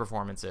 TV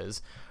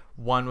performances.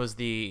 One was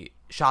the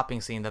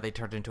shopping scene that they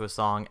turned into a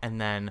song, and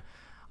then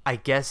I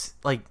guess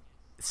like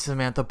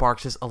Samantha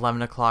Barks'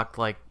 11 o'clock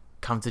like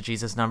Come to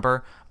Jesus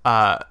number.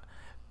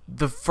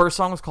 The first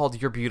song was called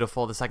You're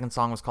Beautiful. The second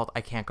song was called I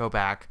Can't Go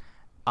Back.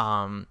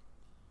 And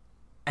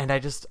I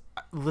just,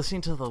 listening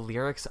to the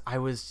lyrics, I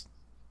was...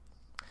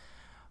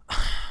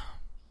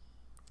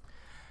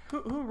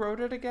 Who wrote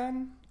it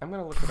again? I'm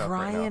going to look it up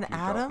right now. Brian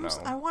Adams,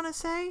 I want to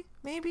say,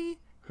 maybe?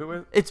 Who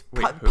is... It's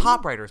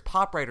Pop Writers.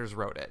 Pop Writers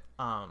wrote it.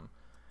 Oh.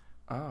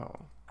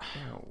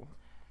 No.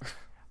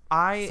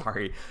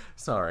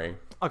 Sorry.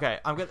 Okay,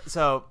 I'm good.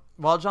 So,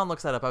 while John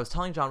looks that up, I was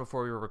telling John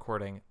before we were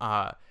recording,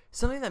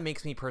 something that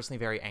makes me personally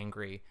very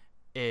angry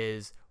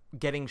is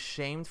getting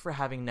shamed for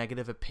having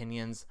negative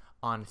opinions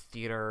on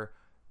theater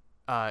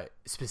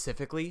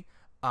specifically.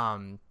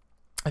 I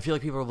feel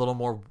like people are a little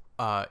more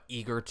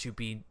eager to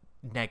be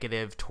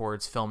negative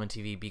towards film and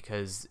TV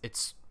because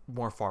it's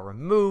more far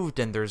removed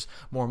and there's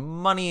more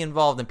money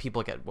involved and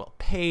people get well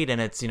paid, and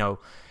it's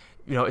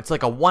it's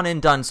like a one and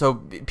done. So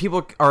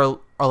people are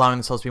allowing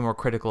themselves to be more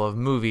critical of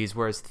movies,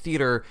 whereas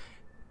theater,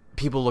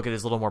 people look at it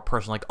as a little more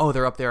personal. Like, oh,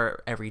 they're up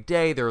there every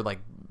day, they're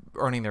like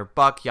earning their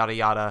buck, yada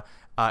yada.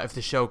 If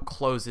the show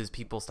closes,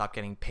 people stop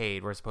getting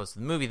paid. Whereas opposed to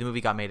the movie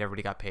got made,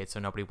 everybody got paid,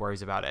 so nobody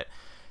worries about it.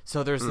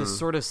 So there's this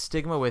sort of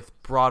stigma with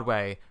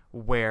Broadway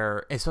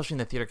where, especially in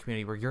the theater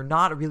community, where you're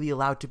not really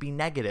allowed to be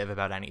negative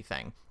about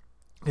anything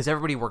because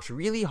everybody works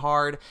really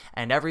hard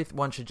and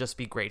everyone should just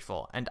be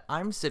grateful. And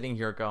I'm sitting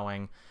here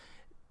going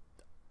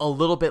a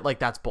little bit like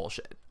that's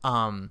bullshit.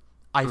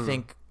 I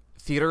think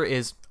theater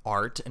is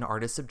art and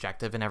art is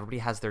subjective and everybody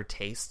has their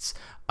tastes.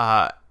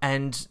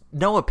 And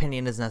no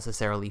opinion is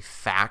necessarily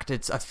fact.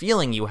 It's a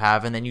feeling you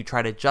have, and then you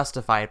try to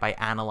justify it by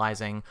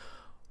analyzing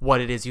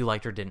what it is you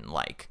liked or didn't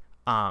like.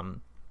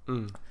 And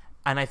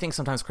I think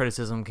sometimes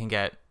criticism can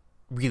get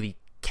really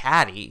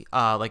catty.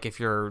 Like if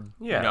you're,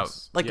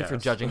 if you're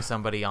judging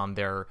somebody on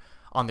their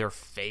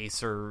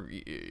face or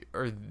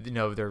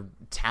their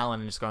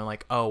talent and just going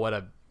like, oh, what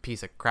a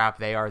piece of crap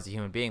they are as a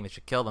human being, they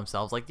should kill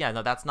themselves. Like, yeah,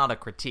 no, that's not a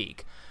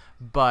critique.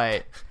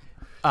 But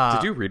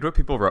did you read what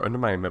people wrote into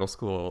my middle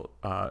school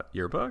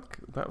yearbook?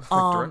 That was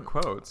like direct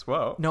quotes.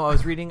 Whoa. No, I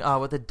was reading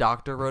what the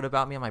doctor wrote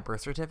about me on my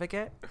birth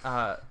certificate.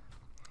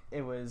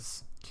 It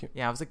was cute.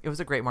 Yeah, it was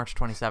a great March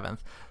 27th.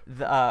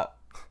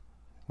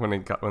 When they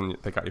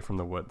got you from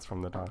the woods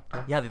from the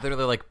doctor. Yeah, they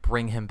literally like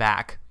bring him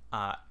back.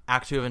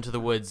 Act 2 of Into the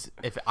Woods,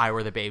 if I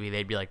were the baby,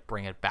 they'd be like,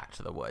 bring it back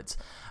to the woods.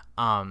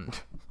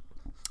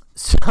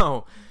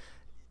 So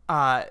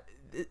the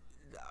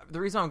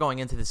reason I'm going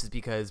into this is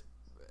because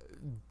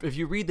if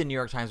you read the New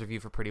York Times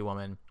review for Pretty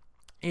Woman,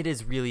 it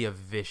is really a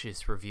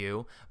vicious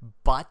review,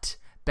 but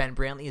Ben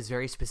Brantley is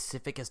very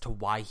specific as to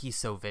why he's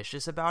so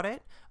vicious about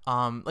it.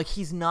 Like,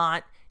 he's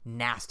not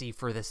nasty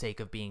for the sake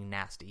of being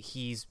nasty.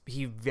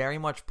 He very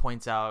much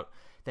points out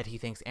that he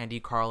thinks Andy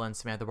Karl and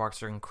Samantha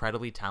Barks are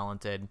incredibly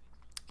talented.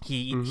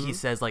 He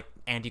says, like,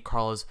 Andy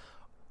Karl is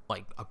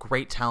like a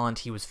great talent.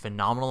 He was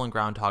phenomenal in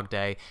Groundhog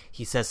Day.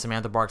 He says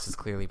Samantha Barks is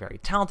clearly very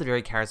talented,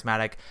 very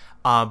charismatic,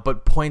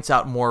 but points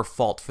out more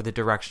fault for the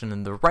direction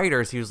and the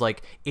writers. He was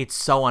like, it's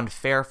so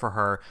unfair for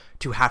her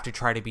to have to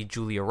try to be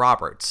Julia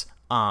Roberts.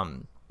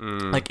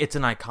 Like, it's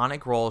an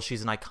iconic role.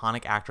 She's an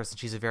iconic actress, and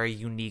she's a very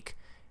unique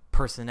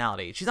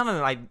personality. She's not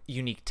a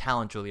unique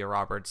talent, Julia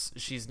Roberts.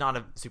 She's not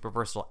a super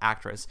versatile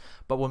actress,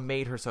 but what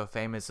made her so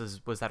famous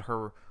was that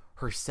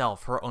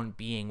herself, her own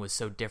being, was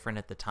so different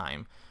at the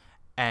time.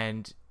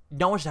 And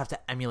no one should have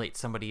to emulate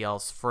somebody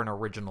else for an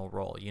original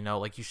role, you know?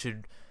 Like, you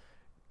should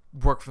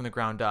work from the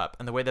ground up.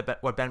 And the way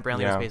that what Ben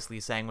Brantley was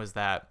basically saying was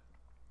that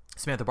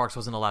Samantha Barks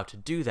wasn't allowed to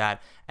do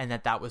that, and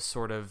that was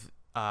sort of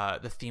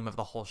the theme of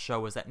the whole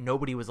show, was that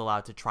nobody was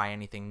allowed to try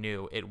anything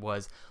new. It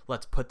was,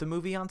 let's put the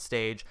movie on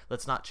stage,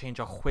 let's not change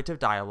a whit of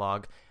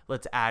dialogue,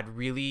 let's add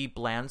really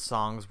bland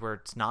songs where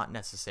it's not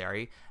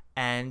necessary,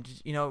 and,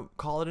 you know,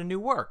 call it a new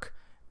work.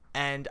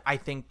 And I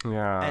think,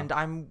 and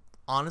I'm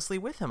honestly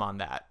with him on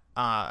that.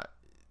 I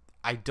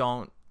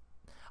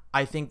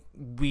think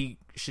we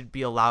should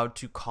be allowed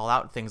to call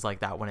out things like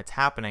that when it's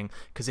happening,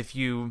 because if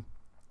you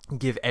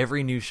give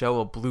every new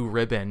show a blue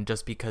ribbon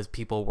just because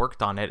people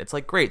worked on it, it's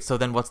like, great, so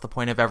then what's the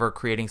point of ever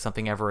creating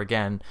something ever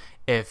again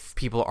if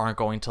people aren't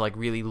going to, like,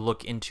 really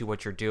look into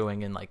what you're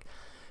doing and, like,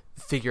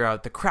 figure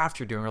out the craft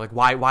you're doing, or, like,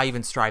 why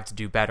even strive to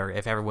do better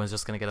if everyone's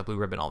just going to get a blue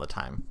ribbon all the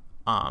time?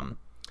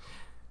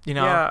 You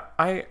know? Yeah,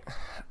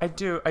 I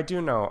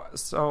do know.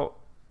 So,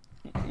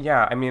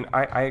 yeah, I mean,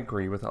 I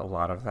agree with a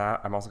lot of that.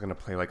 I'm also going to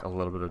play, like, a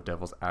little bit of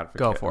devil's advocate.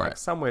 Go for in, it.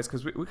 Some ways,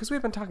 because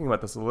we've been talking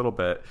about this a little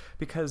bit,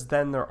 because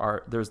then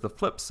there's the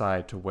flip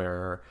side to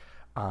where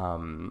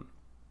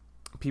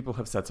people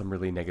have said some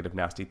really negative,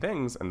 nasty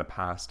things in the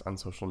past on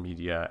social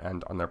media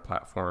and on their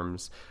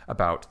platforms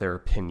about their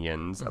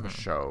opinions of a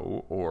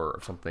show or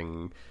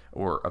something,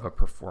 or of a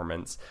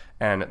performance.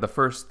 And the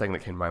first thing that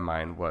came to my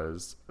mind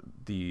was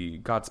the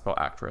Godspell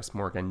actress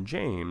Morgan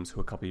James, who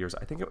a couple of years,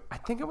 I think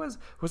it was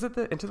it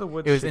the Into the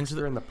Woods? It was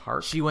Shakespeare in the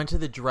Park. She went to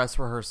the dress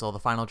rehearsal, the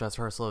final dress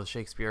rehearsal of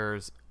Shakespeare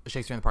in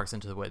the Park's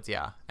Into the Woods,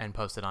 and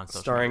posted on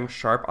social starring media.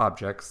 Sharp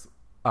Objects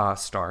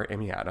star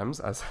Amy Adams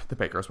as the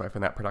baker's wife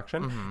in that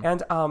production.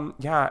 And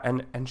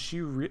and she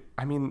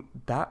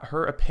that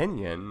her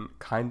opinion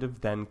kind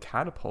of then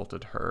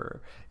catapulted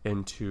her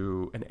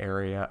into an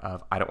area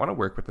of, I don't want to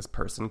work with this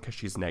person because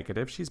she's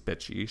negative, she's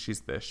bitchy,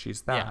 she's this,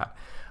 she's that.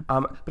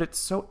 But it's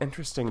so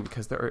interesting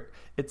because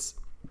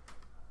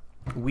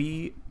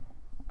we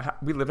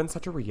live in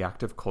such a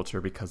reactive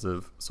culture because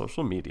of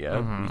social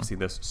media. We've seen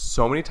this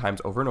so many times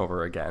over and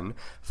over again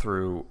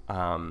through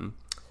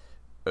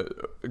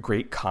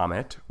Great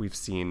Comet. We've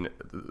seen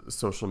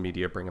social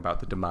media bring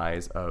about the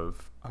demise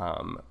of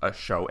a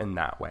show in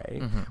that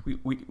way.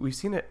 We've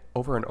seen it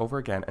over and over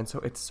again, and so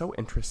it's so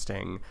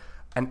interesting.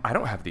 And I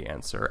don't have the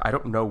answer. I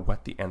don't know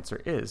what the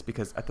answer is,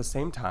 because at the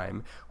same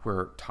time,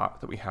 we're taught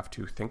that we have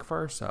to think for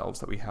ourselves,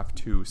 that we have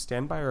to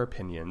stand by our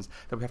opinions,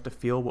 that we have to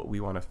feel what we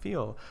want to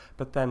feel.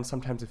 But then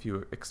sometimes if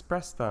you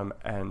express them,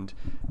 and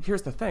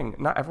here's the thing,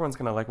 not everyone's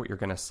going to like what you're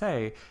going to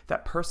say,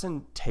 that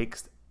person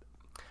takes...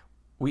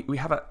 We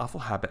have an awful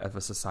habit of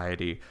a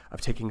society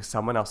of taking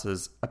someone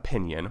else's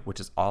opinion,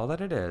 which is all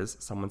that it is,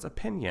 someone's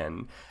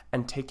opinion,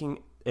 and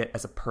taking it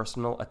as a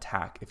personal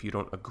attack if you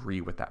don't agree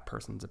with that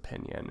person's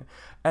opinion.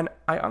 And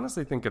I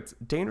honestly think it's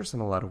dangerous in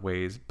a lot of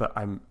ways, but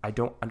I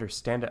don't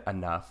understand it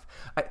enough.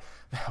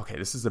 Okay,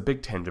 this is a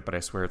big tangent, but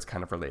I swear it's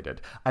kind of related.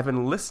 I've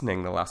been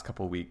listening the last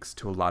couple of weeks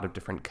to a lot of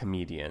different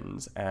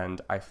comedians, and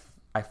I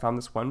found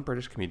this one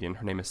British comedian.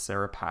 Her name is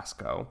Sarah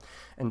Pascoe,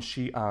 and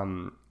she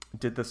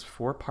did this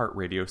 4-part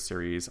radio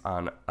series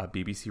on a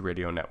BBC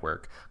radio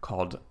network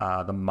called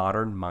The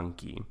Modern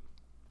Monkey.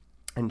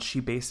 And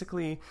she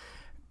basically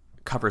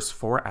covers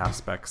 4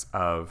 aspects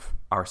of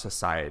our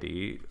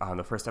society.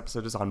 The first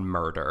episode is on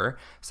murder.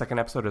 Second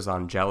episode is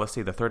on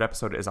jealousy. The third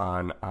episode is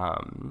on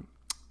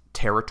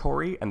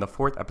territory. And the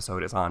fourth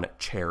episode is on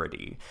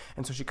charity.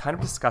 And so she kind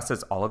of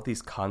discusses all of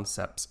these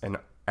concepts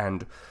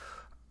and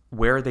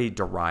where they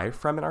derive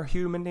from in our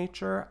human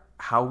nature,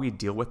 how we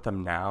deal with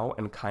them now,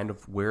 and kind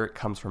of where it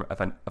comes from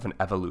of an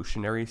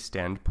evolutionary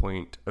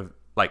standpoint of,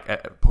 like,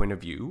 a point of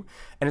view.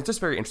 And it's just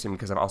very interesting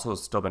because I've also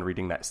still been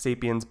reading that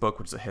Sapiens book,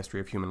 which is a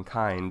history of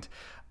humankind,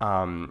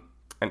 and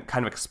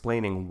kind of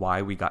explaining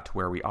why we got to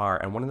where we are.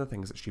 And one of the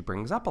things that she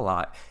brings up a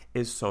lot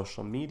is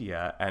social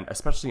media, and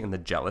especially in the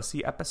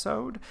jealousy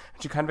episode,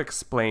 she kind of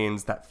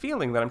explains that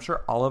feeling that I'm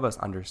sure all of us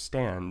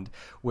understand,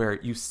 where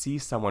you see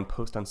someone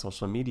post on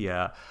social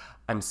media,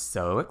 I'm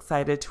so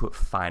excited to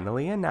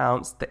finally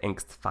announce the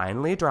ink's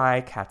finally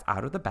dry, cat's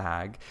out of the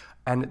bag.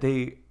 And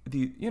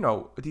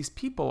these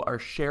people are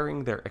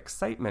sharing their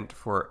excitement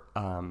for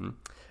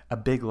a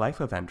big life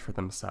event for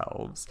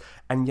themselves.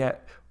 And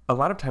yet a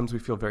lot of times we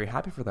feel very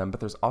happy for them, but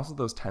there's also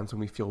those times when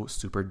we feel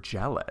super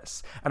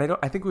jealous. And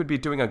I think we'd be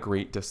doing a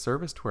great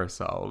disservice to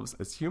ourselves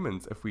as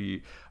humans if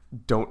we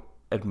don't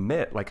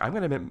admit, like I'm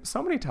going to admit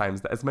so many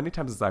times that as many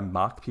times as I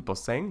mock people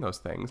saying those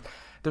things,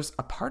 there's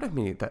a part of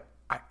me that,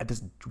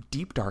 this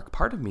deep, dark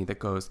part of me that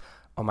goes,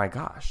 oh my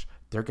gosh,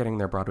 they're getting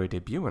their Broadway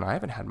debut and I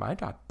haven't had my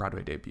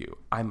Broadway debut.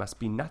 I must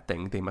be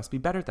nothing. They must be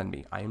better than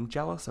me. I am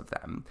jealous of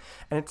them.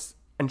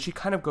 And she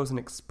kind of goes and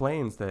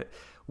explains that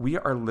we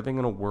are living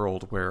in a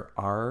world where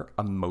our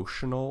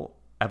emotional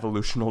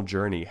evolutional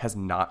journey has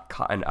not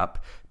caught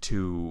up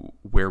to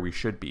where we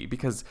should be,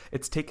 because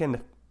it's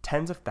taken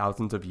tens of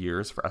thousands of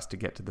years for us to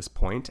get to this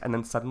point. And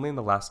then suddenly in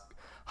the last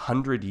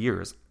 100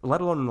 years,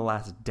 let alone in the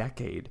last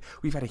decade,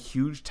 we've had a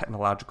huge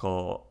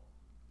technological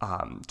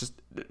just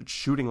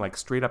shooting like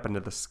straight up into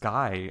the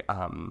sky,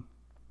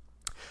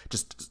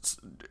 just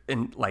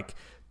in like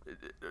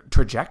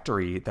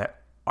trajectory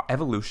that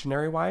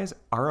evolutionary wise,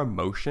 our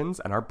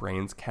emotions and our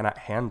brains cannot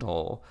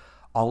handle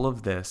all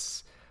of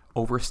this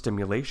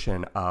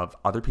overstimulation of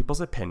other people's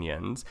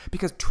opinions,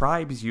 because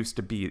tribes used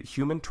to be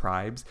human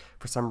tribes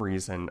for some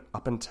reason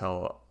up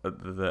until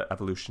the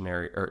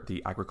evolutionary or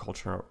the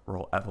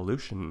agricultural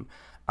evolution.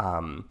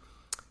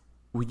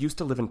 We used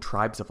to live in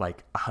tribes of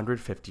like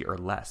 150 or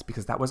less,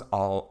 because that was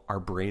all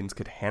our brains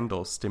could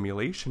handle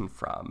stimulation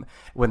from.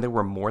 When there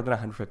were more than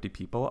 150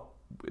 people,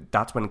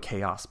 that's when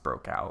chaos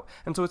broke out.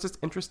 And so it's just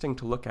interesting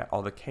to look at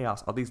all the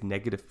chaos, all these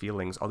negative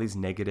feelings, all these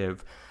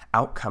negative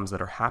outcomes that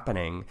are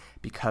happening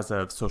because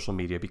of social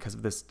media, because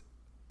of this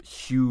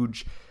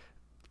huge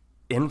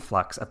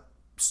influx of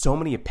so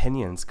many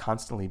opinions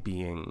constantly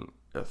being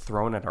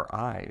thrown at our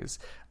eyes.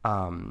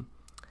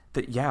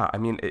 That, yeah, I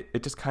mean,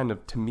 it just kind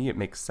of, to me, it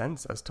makes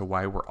sense as to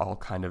why we're all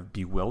kind of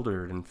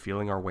bewildered and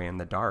feeling our way in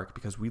the dark,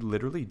 because we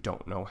literally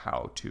don't know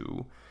how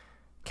to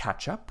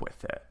catch up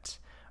with it.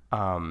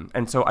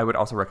 And so I would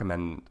also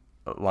recommend,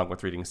 along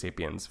with reading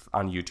Sapiens,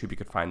 on YouTube, you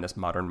could find this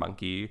Modern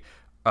Monkey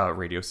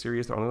radio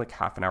series. They're only like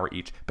half an hour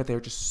each, but they're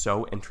just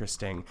so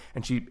interesting.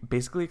 And she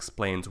basically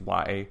explains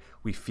why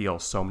we feel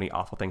so many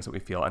awful things that we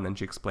feel. And then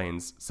she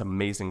explains some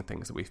amazing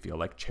things that we feel,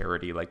 like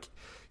charity, like,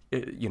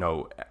 you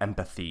know,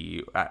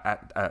 empathy,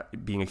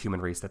 being a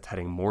human race that's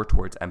heading more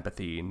towards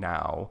empathy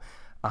now.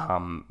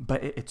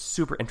 But it's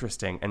super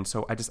interesting. And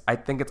so I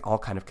think it's all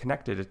kind of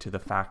connected to the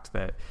fact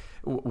that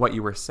what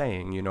you were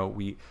saying, you know,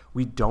 we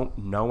don't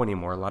know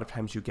anymore. A lot of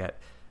times you get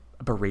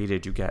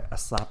berated, you get a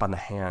slap on the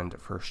hand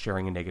for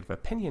sharing a negative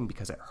opinion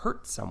because it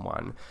hurts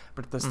someone.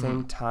 But at the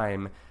same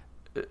time,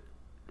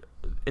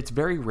 it's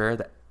very rare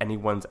that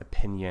anyone's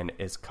opinion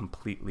is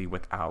completely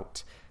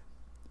without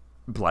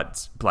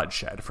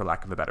bloodshed, for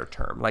lack of a better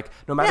term. Like,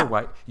 no matter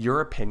what, your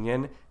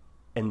opinion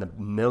in the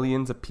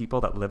millions of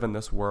people that live in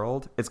this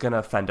world is going to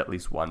offend at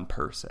least one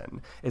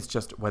person. It's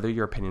just whether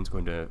your opinion is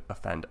going to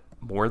offend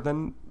more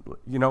than,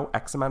 you know,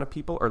 X amount of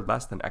people or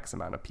less than X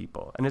amount of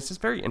people. And it's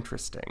just very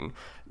interesting.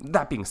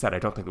 That being said, I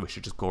don't think that we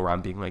should just go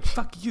around being like,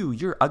 fuck you,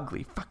 you're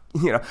ugly, fuck,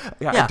 you know.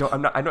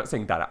 I'm not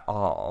saying that at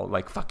all.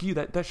 Like, fuck you,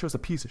 that show's a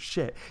piece of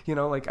shit. You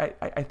know, like,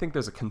 I think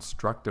there's a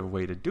constructive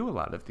way to do a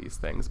lot of these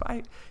things.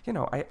 But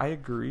I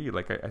agree.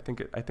 Like, I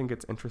think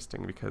it's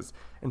interesting because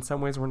in some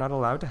ways we're not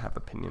allowed to have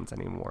opinions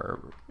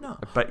anymore. No.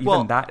 But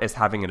even that is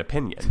having an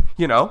opinion,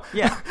 you know?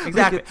 Yeah,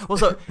 exactly. Well,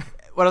 so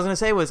what I was going to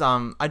say was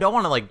I don't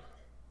want to like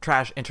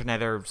trash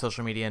internet or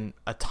social media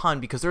a ton,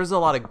 because there's a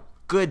lot of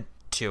good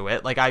to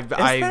it. Like I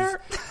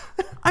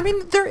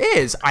mean, there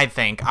is. I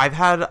think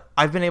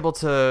I've been able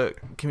to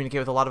communicate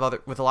with a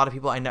lot of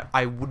people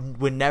I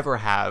would never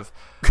have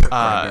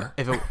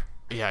if it.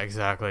 Yeah,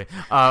 exactly.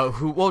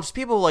 Just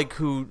people like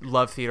who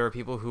love theater,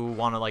 people who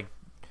want to like.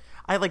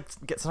 I like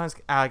sometimes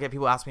get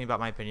people ask me about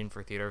my opinion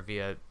for theater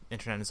via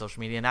internet and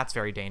social media, and that's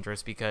very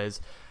dangerous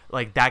because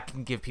like that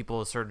can give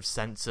people a sort of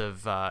sense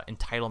of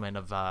entitlement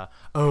of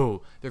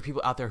there are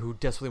people out there who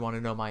desperately want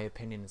to know my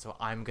opinion, so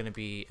I'm going to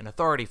be an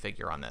authority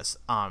figure on this.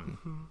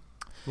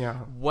 Yeah.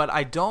 What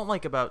I don't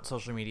like about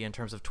social media in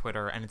terms of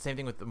Twitter, and the same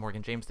thing with the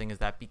Morgan James thing, is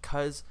that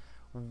because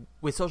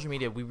with social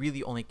media we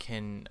really only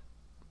can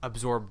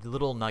absorb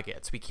little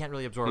nuggets. We can't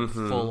really absorb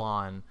full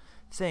on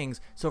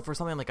things. So for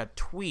something like a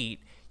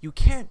tweet, you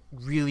can't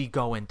really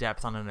go in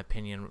depth on an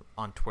opinion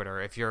on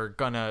Twitter. If you're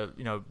gonna,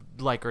 you know,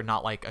 like or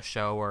not like a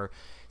show or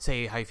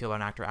say how you feel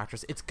about an actor or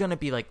actress, it's gonna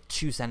be like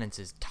 2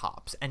 sentences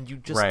tops, and you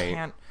just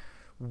can't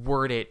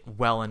word it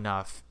well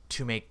enough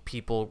to make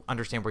people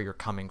understand where you're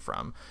coming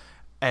from.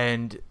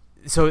 And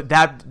so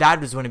that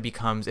is when it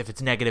becomes, if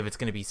it's negative, it's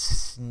going to be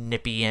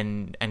snippy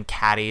and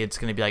catty. It's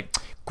going to be like,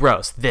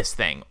 gross, this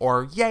thing,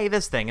 or yay,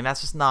 this thing, and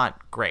that's just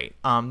not great.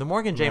 The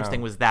Morgan James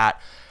thing was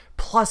that.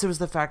 Plus, it was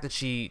the fact that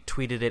she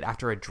tweeted it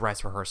after a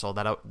dress rehearsal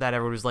that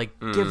everyone was like,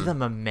 give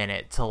them a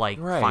minute to like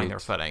find their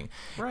footing.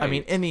 Right. I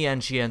mean, in the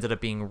end, she ended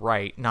up being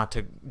right, not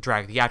to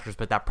drag the actors,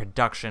 but that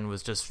production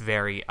was just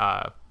very.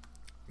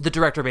 The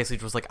director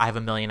basically was like, I have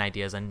a million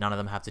ideas and none of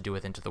them have to do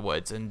with Into the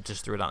Woods, and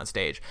just threw it on a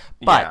stage.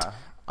 But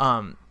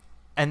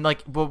and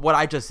like, but what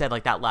I just said,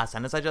 like that last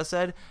sentence I just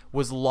said,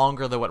 was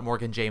longer than what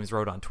Morgan James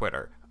wrote on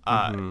Twitter.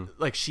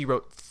 Like she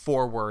wrote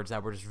 4 words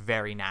that were just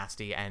very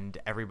nasty, and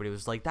everybody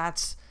was like,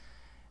 "That's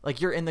like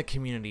you're in the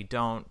community.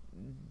 Don't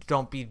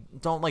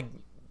like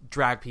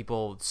drag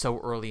people so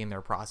early in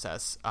their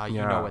process. You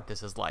know what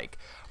this is like."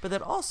 But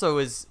that also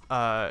is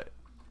a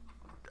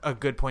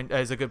good point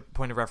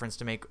of reference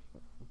to make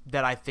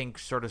that I think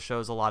sort of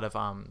shows a lot of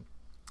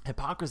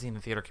hypocrisy in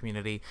the theater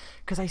community,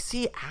 because I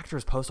see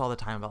actors post all the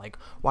time about like,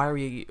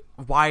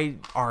 why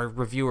are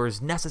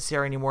reviewers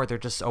necessary anymore? They're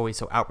just always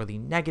so outwardly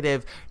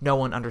negative. No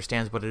one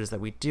understands what it is that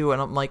we do.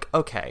 And I'm like,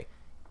 okay,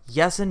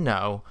 yes and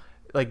no.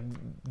 Like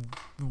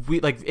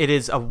it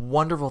is a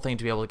wonderful thing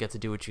to be able to get to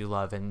do what you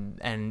love,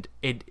 and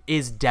it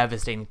is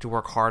devastating to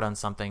work hard on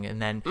something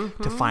and then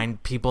to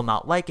find people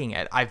not liking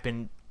it. I've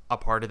been a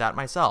part of that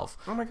myself.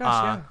 Oh my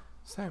gosh, yeah.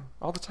 Same.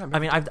 All the time. I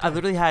mean, I've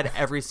literally had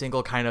every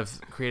single kind of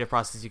creative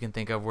process you can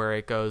think of, where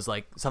it goes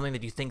like something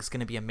that you think is going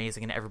to be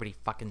amazing and everybody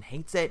fucking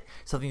hates it,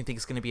 something you think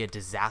is going to be a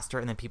disaster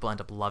and then people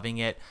end up loving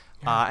it,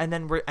 and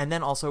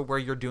then also where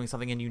you're doing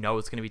something and you know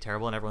it's going to be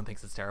terrible and everyone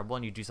thinks it's terrible,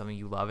 and you do something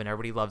you love and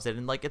everybody loves it,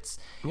 and like it's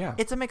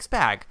a mixed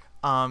bag.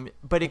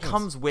 But it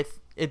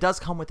does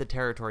come with the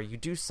territory. You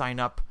do sign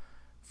up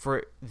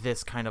for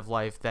this kind of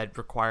life that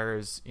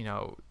requires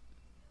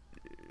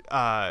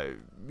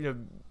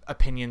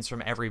opinions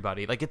from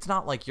everybody. Like it's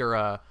not like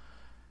you're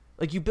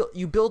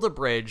you build a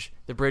bridge,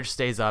 the bridge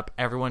stays up,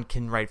 everyone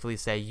can rightfully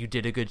say you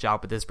did a good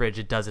job with this bridge,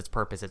 it does its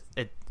purpose,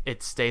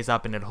 it stays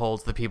up and it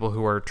holds the people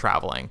who are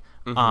traveling.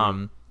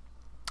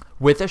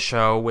 With a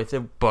show, with a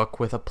book,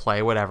 with a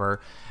play, whatever,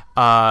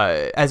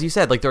 as you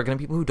said, like there are going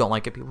to be people who don't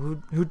like it,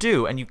 people who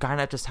do, and you kind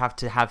of just have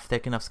to have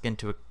thick enough skin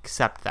to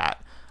accept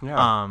that.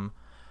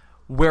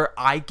 Where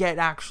I get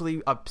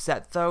actually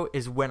upset though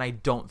is when I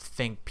don't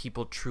think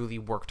people truly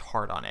worked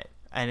hard on it,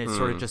 and it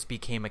sort of just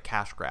became a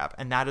cash grab.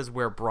 And that is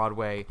where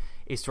Broadway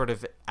is sort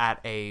of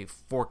at a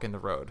fork in the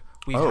road.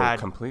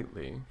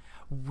 Completely.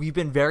 We've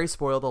been very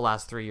spoiled the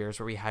last 3 years,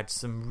 where we had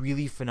some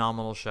really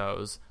phenomenal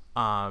shows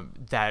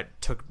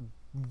that took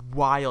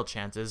wild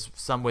chances,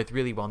 some with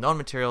really well-known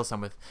material,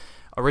 some with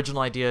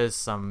original ideas,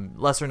 some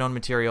lesser-known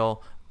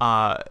material.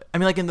 I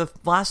mean, like in the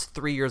last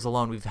 3 years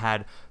alone, we've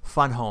had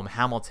Fun Home,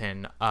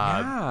 Hamilton.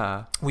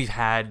 We've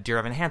had Dear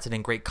Evan Hansen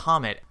and Great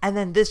Comet. And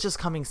then this just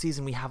coming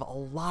season, we have a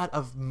lot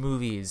of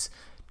movies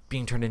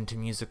being turned into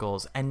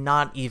musicals, and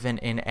not even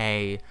in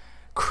a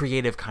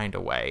creative kind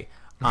of way.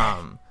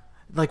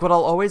 Like what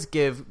I'll always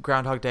give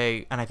Groundhog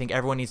Day, and I think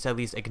everyone needs to at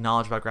least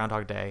acknowledge about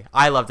Groundhog Day.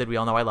 I loved it. We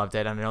all know I loved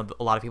it. And I know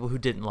a lot of people who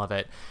didn't love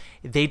it.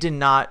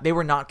 They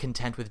were not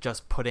content with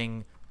just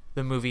putting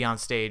the movie on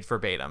stage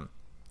verbatim.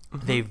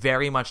 They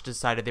very much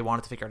decided they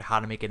wanted to figure out how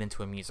to make it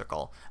into a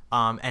musical,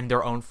 and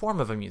their own form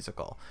of a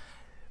musical.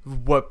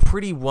 What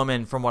Pretty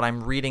Woman, from what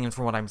I'm reading and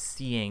from what I'm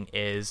seeing,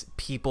 is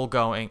people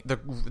going, I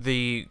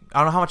don't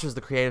know how much is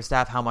the creative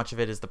staff, how much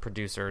of it is the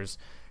producers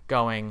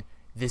going,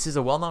 this is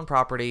a well-known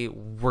property,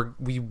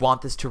 we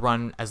want this to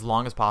run as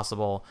long as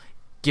possible,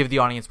 give the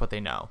audience what they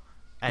know,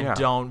 and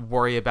don't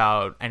worry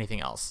about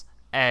anything else.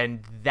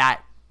 And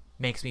that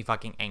makes me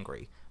fucking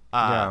angry.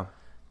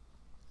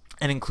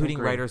 And including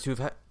writers who've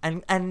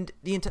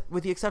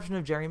with the exception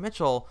of Jerry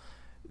Mitchell,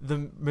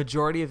 the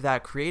majority of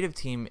that creative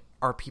team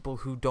are people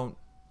who don't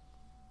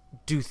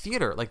do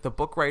theater. Like the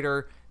book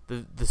writer,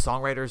 the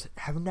songwriters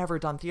have never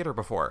done theater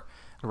before.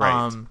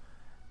 Right.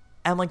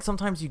 And like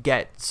sometimes you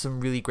get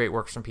some really great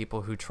works from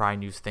people who try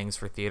new things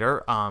for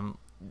theater.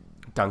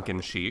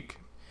 Duncan Sheik,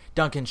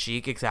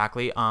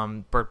 exactly.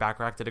 Burt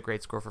Bacharach did a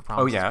great score for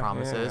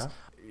Promises.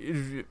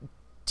 Yeah.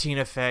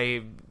 Tina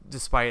Fey,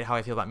 despite how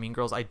I feel about Mean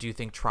Girls, I do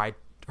think tried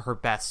her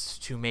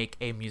best to make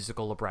a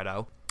musical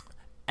libretto,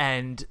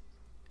 and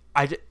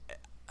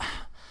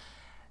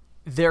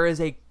there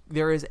is a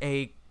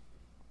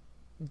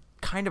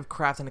kind of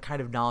craft and a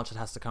kind of knowledge that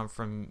has to come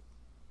from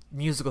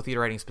musical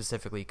theater writing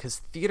specifically, because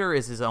theater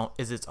is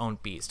its own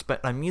beast, but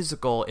a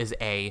musical is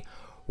a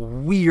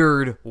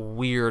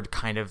weird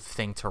kind of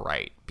thing to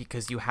write,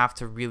 because you have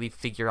to really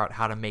figure out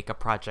how to make a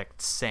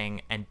project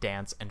sing and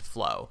dance and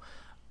flow.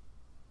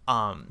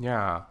 To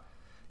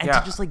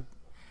just like.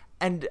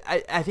 And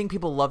I think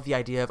people love the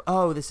idea of,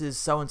 oh, this is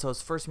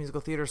so-and-so's first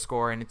musical theater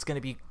score, and it's going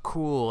to be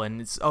cool,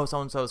 and it's,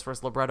 so-and-so's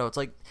first libretto. It's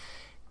like,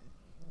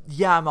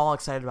 yeah, I'm all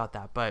excited about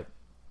that, but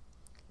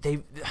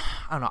I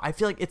don't know. I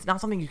feel like it's not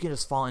something you can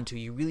just fall into.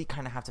 You really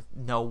kind of have to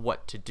know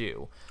what to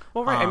do.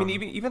 Well, right. I mean,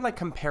 even like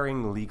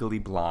comparing Legally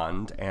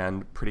Blonde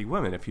and Pretty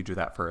Woman, if you do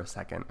that for a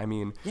second. I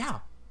mean,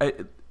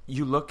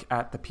 you look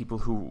at the people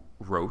who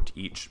wrote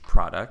each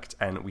product,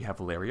 and we have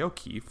Larry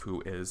O'Keefe,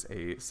 who is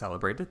a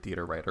celebrated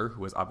theater writer,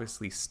 who has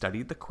obviously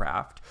studied the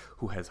craft,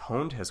 who has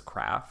honed his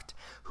craft,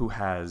 who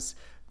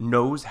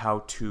knows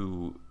how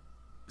to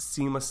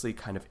seamlessly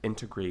kind of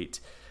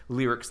integrate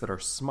lyrics that are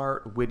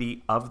smart,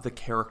 witty, of the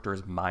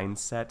character's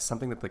mindset,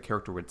 something that the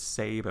character would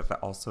say, but that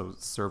also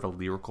serve a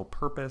lyrical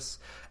purpose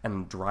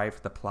and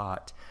drive the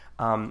plot.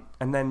 And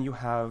then you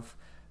have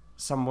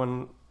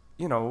someone,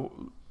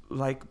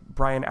 like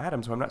Bryan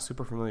Adams, who I'm not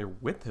super familiar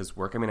with his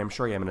work. I mean, I'm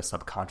sure I am in a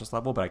subconscious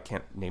level, but I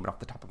can't name it off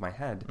the top of my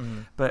head.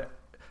 But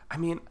I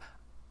mean,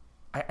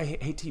 I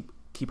hate to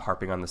keep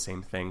harping on the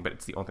same thing, but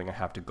it's the only thing I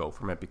have to go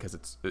from it because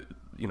it's,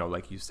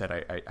 like you said,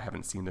 I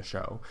haven't seen the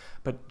show.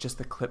 But just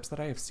the clips that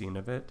I have seen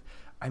of it,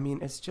 I mean,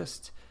 it's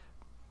just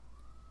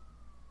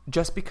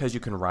because you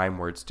can rhyme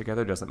words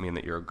together doesn't mean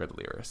that you're a good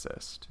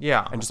lyricist.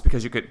 Yeah. And just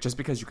because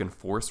you can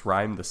force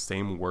rhyme the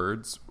same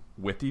words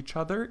with each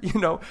other,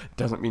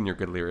 doesn't mean you're a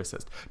good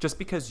lyricist. Just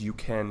because you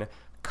can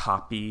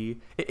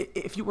copy,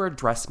 if you were a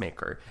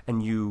dressmaker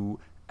and you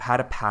had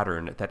a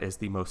pattern that is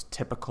the most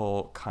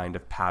typical kind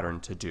of pattern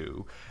to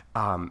do,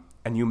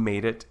 and you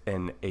made it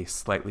in a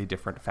slightly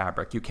different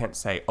fabric, you can't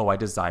say, oh, I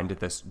designed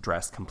this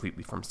dress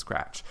completely from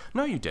scratch.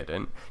 No, you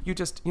didn't. You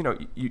just,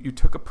 you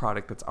took a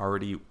product that's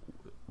already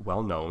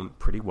well known,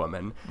 Pretty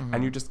Woman,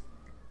 and you just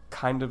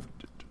kind of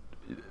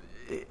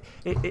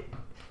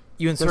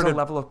there's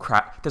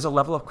a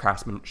level of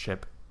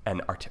craftsmanship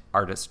and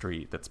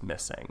artistry that's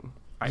missing.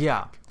 I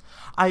think.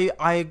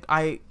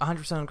 I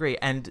 100% agree,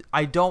 and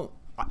I don't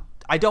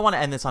want to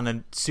end this on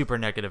a super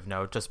negative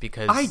note just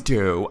because I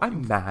do.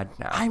 I'm mad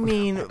now. I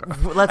mean,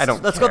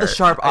 let's go the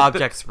sharp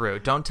objects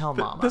route. Don't tell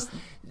mama.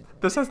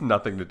 This has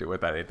nothing to do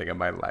with anything in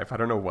my life. I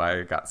don't know why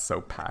I got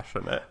so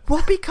passionate.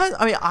 Well, because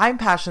I'm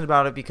passionate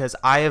about it because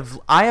I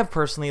have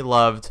personally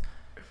loved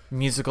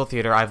musical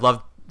theater. I've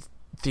loved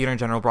theater in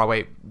general,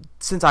 Broadway,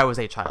 since I was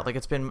a child. Like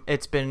it's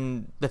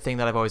been the thing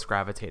that I've always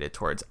gravitated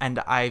towards, and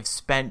I've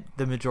spent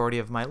the majority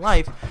of my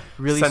life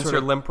really since your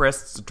limp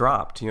wrists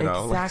dropped.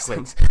 Exactly.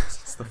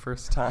 Since the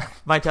first time,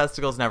 my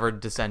testicles never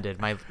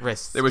descended. My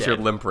wrists. It was did. your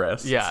limp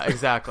wrist. Yeah,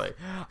 exactly.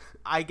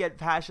 I get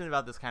passionate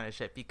about this kind of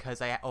shit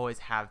because I always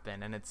have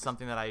been, and it's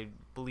something that I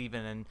believe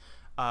in.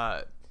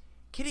 And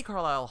Kitty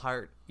Carlisle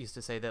Hart used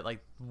to say that like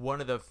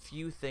one of the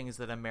few things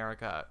that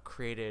America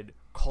created,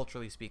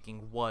 culturally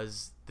speaking,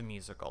 was the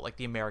musical, like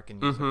the American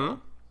musical. Mm-hmm.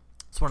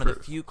 It's one of the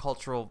few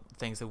cultural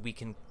things that we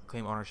can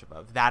claim ownership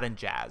of, that and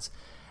jazz.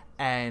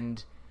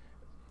 And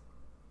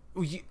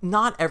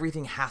not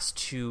everything has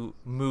to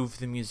move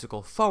the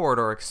musical forward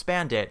or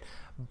expand it,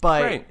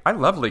 but... Right. I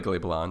love Legally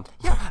Blonde.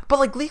 Yeah, but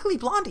like Legally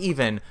Blonde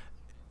even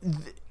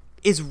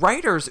is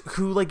writers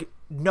who like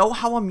know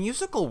how a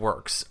musical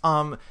works.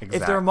 Exactly.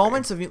 If there are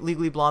moments of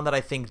Legally Blonde that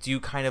I think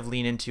do kind of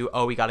lean into,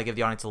 oh, we got to give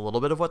the audience a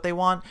little bit of what they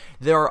want,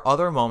 there are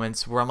other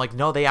moments where I'm like,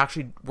 no, they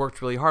actually worked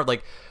really hard.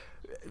 Like,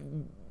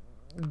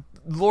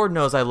 Lord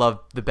knows I love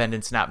the Bend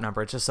and Snap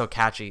number. It's just so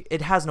catchy.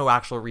 It has no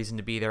actual reason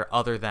to be there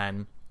other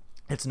than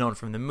it's known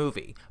from the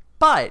movie.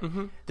 But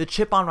the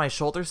chip on my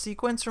shoulder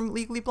sequence from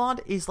Legally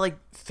Blonde is like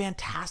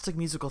fantastic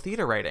musical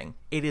theater writing.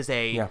 It is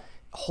a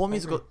whole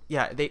musical.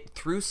 Yeah, they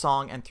through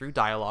song and through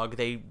dialogue,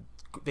 they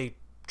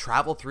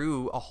travel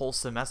through a whole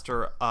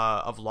semester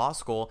of law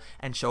school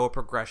and show a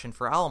progression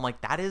for Elle. I'm like,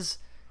 that is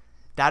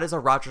a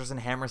Rodgers and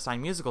Hammerstein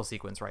musical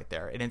sequence right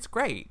there, and it's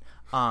great.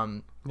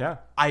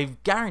 I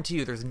guarantee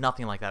you, there's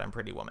nothing like that in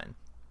Pretty Woman.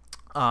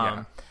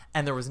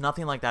 And there was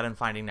nothing like that in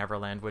Finding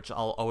Neverland, which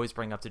I'll always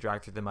bring up to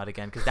drag through the mud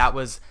again, because that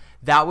was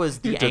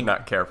the you did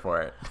not care for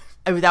it.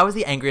 I mean, that was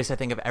the angriest I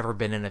think I've ever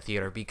been in a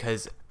theater,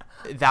 because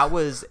that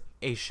was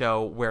a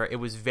show where it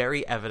was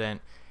very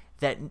evident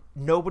that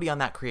nobody on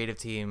that creative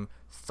team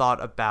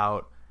thought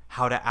about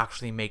how to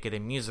actually make it a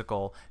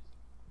musical,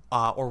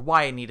 or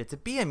why it needed to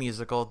be a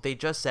musical. They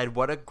just said,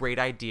 what a great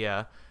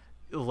idea.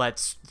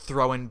 Let's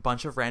throw in a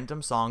bunch of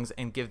random songs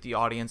and give the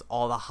audience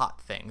all the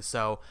hot things.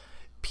 So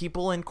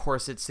people in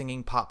corsets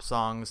singing pop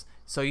songs,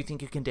 So You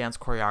Think You Can Dance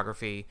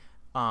choreography,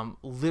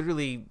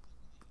 literally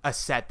a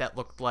set that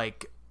looked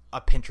like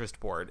a Pinterest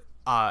board.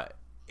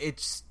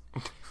 It's...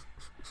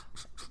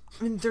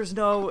 I mean, there's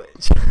no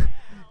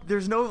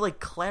like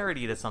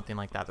clarity to something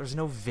like that. There's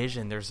no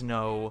vision. There's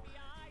no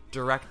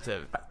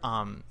directive.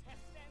 I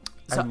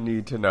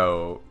need to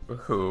know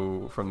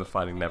who from the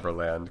Finding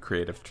Neverland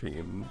creative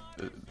team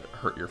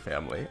hurt your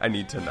family. I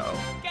need to know.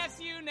 Guess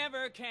you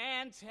never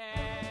can tell.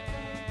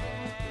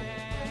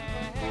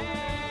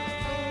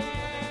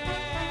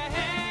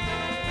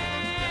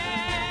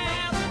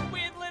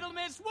 With Little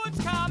Miss Woods,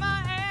 comma,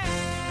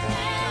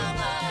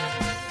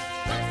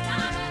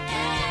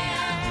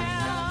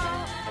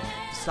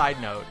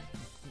 Side note,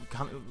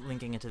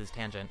 linking into this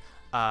tangent,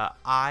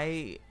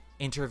 I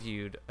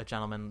interviewed a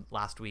gentleman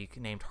last week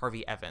named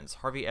Harvey Evans.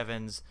 Harvey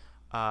Evans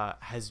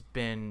has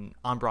been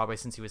on Broadway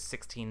since he was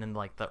 16 in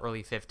like the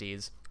early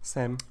 50s.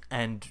 Same.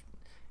 And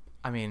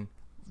I mean,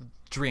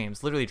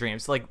 literally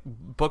dreams. Like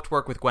booked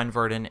work with Gwen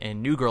Verdon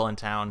in New Girl in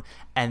Town,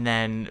 and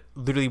then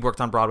literally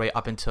worked on Broadway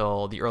up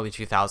until the early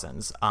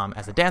 2000s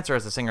as a dancer,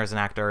 as a singer, as an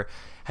actor.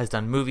 Has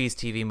done movies,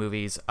 TV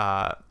movies.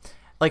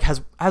 Like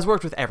has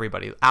worked with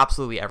everybody,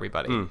 absolutely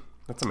everybody.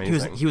 That's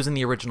amazing. He was in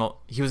the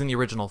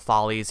original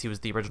Follies. He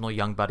was the original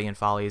young Buddy in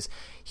Follies.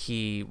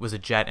 He was a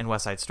Jet in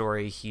West Side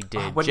Story. He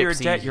did. When Gypsy, you're a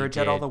Jet, you're a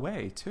Jet all the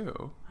way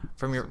too.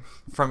 From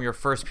your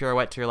first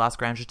pirouette to your last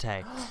grand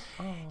jeté.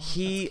 That's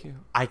cute.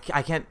 I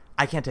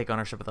can't take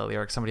ownership of the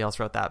lyrics. Somebody else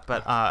wrote that,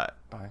 but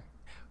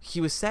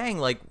he was saying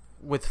like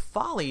with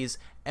Follies,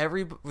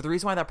 the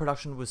reason why that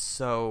production was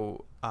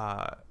so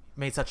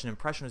made such an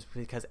impression was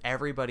because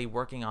everybody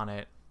working on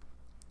it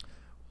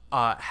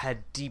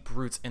had deep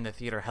roots in the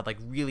theater, had like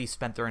really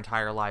spent their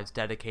entire lives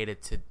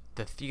dedicated to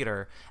the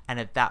theater, and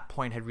at that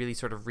point had really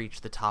sort of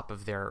reached the top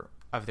of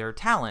their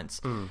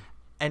talents.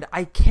 And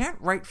I can't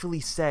rightfully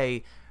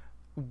say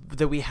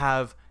that we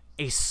have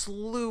a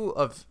slew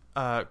of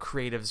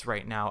creatives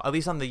right now, at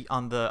least on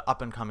the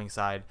up and coming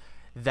side,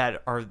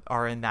 that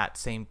are in that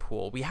same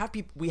pool. We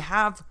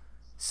have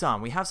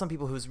some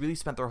people who's really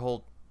spent their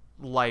whole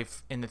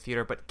life in the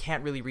theater but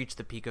can't really reach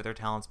the peak of their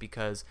talents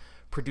because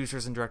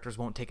producers and directors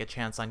won't take a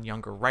chance on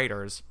younger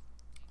writers.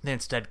 They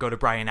instead go to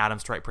Bryan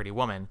Adams to write Pretty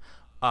Woman.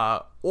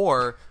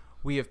 Or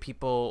we have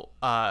people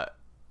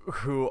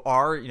who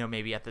are,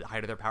 maybe at the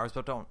height of their powers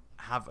but don't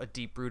have a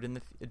deep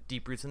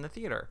roots in the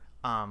theater,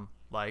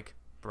 like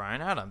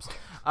Bryan Adams,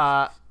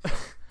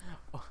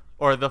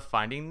 or the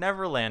Finding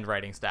Neverland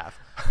writing staff.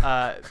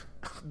 But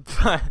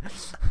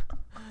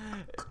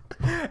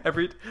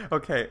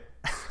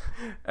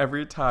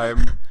every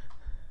time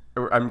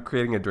I'm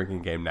creating a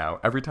drinking game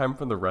now. Every time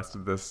from the rest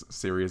of this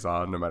series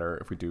on, no matter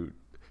if we do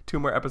 2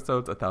 more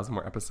episodes, 1,000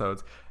 more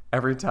episodes,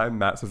 every time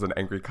Matt says an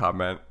angry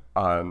comment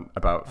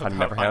about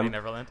Finding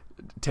Neverland,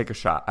 take a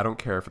shot. I don't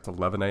care if it's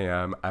 11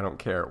 a.m. I don't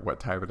care what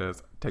time it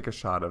is. Take a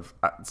shot of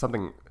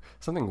something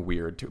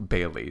weird to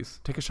Bailey's.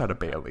 Take a shot of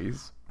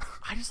Bailey's.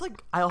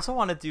 I also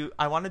want to do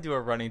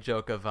a running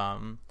joke of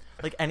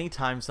like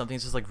anytime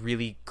something's just like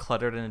really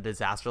cluttered and a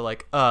disaster,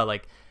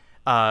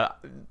 I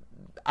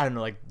don't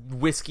know, like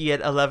whiskey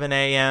at 11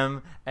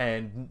 a.m.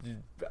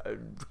 and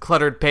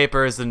cluttered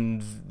papers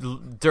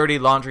and dirty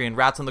laundry and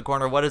rats in the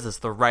corner. What is this?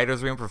 The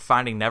writer's room for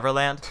Finding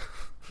Neverland?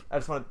 I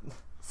just want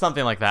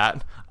something like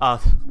that.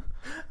 The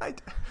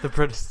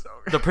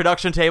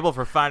production table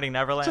for Finding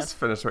Neverland. Just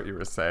finish what you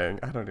were saying.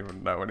 I don't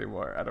even know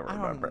anymore. I don't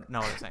remember. I don't know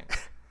what I'm saying.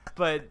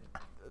 But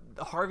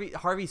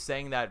Harvey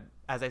saying that,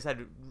 as I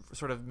said,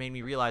 sort of made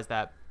me realize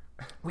that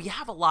we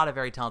have a lot of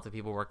very talented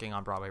people working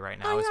on Broadway right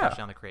now,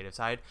 especially on the creative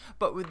side.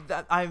 But with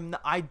that,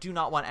 I do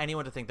not want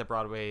anyone to think that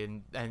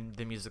Broadway and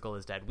the musical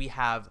is dead. We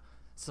have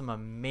some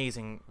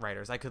amazing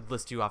writers. I could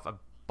list you off a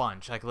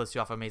bunch. I could list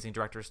you off amazing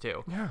directors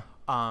too. Yeah.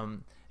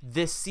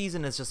 This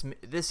season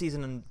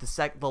and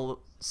the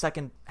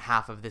second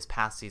half of this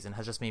past season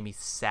has just made me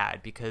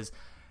sad because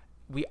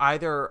we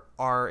either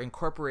are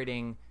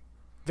incorporating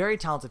very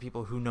talented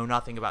people who know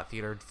nothing about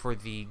theater for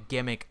the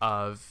gimmick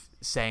of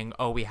saying,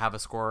 oh, we have a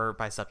score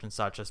by such and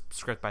such, a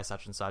script by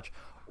such and such,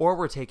 or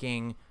we're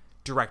taking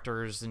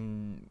directors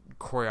and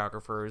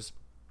choreographers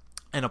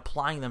and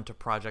applying them to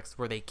projects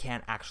where they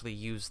can't actually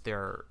use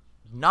their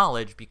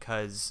knowledge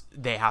because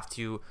they have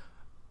to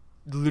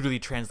literally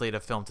translate a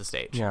film to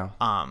stage. Yeah.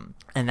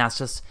 And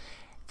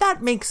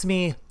that makes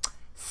me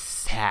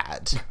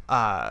sad.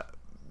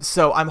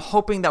 So I'm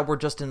hoping that we're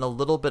just in a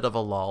little bit of a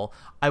lull.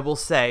 I will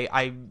say,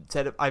 I've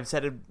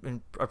said it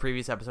in a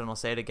previous episode and I'll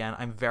say it again.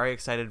 I'm very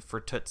excited for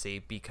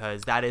Tootsie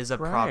because that is a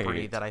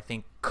property that I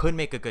think could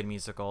make a good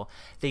musical.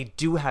 They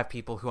do have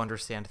people who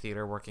understand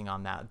theater working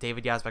on that.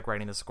 David Yazbek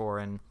writing the score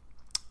and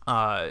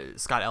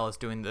Scott Ellis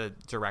doing the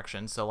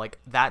direction. So like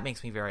that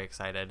makes me very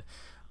excited.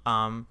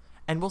 And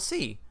we'll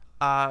see.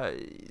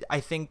 I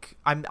think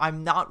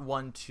I'm not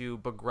one to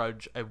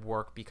begrudge a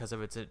work because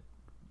of its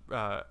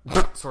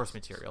source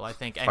material. I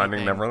think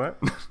Finding Neverland.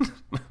 I'm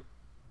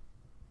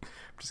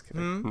just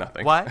kidding.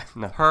 Nothing. What?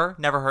 Nothing. Her?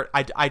 Never heard.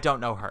 I don't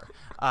know her.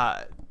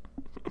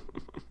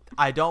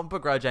 I don't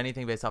begrudge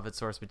anything based off its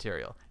source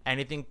material.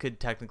 Anything could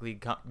technically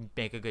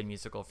make a good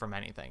musical from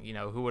anything.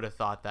 Who would have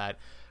thought that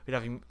we'd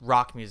have a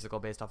rock musical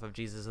based off of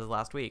Jesus'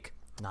 Last Week?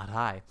 Not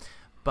I.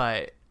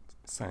 But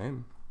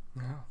same.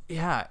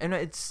 Yeah, and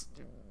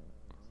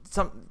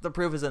the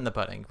proof is in the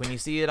pudding. When you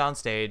see it on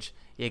stage,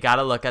 you got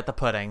to look at the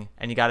pudding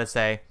and you got to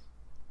say,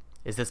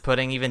 is this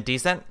pudding even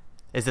decent?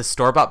 Is this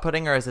store-bought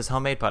pudding or is this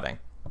homemade pudding?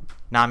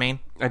 Know what I mean?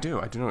 I do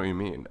know what you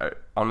mean.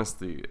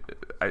 Honestly,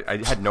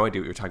 I had no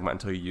idea what you were talking about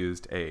until you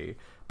used a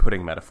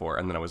pudding metaphor,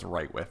 and then I was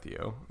right with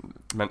you.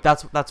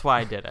 That's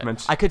why I did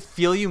it. I could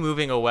feel you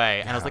moving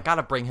away, and I was like,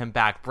 gotta bring him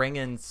back. Bring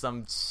in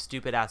some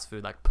stupid-ass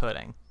food like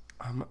pudding.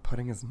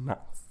 Pudding is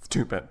not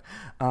stupid.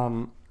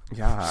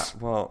 Yeah,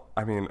 well,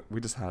 I mean,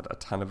 we just had a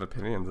ton of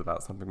opinions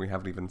about something we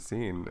haven't even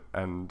seen,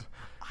 and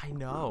I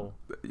know.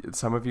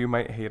 Some of you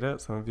might hate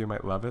it, some of you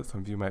might love it,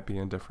 some of you might be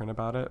indifferent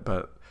about it,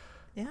 but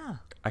yeah,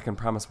 I can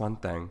promise one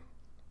thing.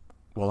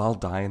 We'll all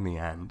die in the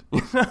end.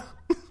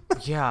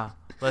 Yeah,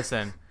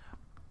 listen.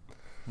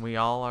 We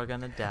all are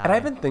gonna die. And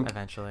I've been thinking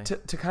eventually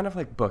to kind of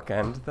like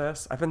bookend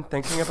this. I've been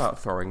thinking about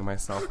throwing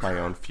myself my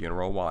own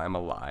funeral while I'm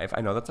alive.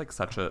 I know that's like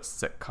such a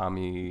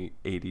sitcom-y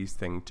 80s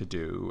thing to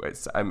do.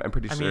 I'm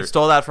pretty sure. I mean, you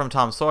stole that from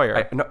Tom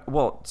Sawyer.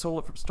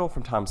 Stole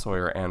from Tom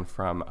Sawyer and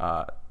from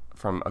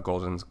a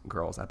Golden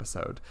Girls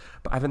episode.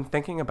 But I've been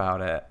thinking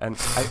about it, and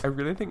I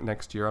really think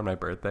next year on my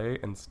birthday,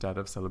 instead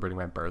of celebrating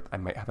my birth, I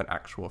might have an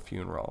actual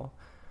funeral.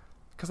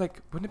 Because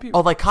like, wouldn't it be?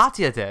 Oh, like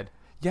Katya did.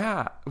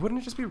 Yeah,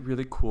 wouldn't it just be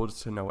really cool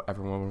just to know what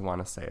everyone would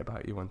want to say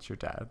about you once you're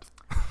dead?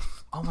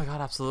 Oh my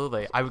god,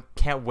 absolutely. I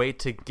can't wait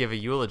to give a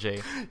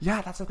eulogy.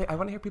 Yeah, that's the thing. I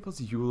want to hear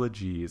people's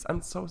eulogies.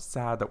 I'm so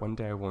sad that one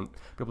day I won't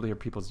be able to hear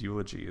people's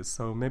eulogies.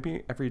 So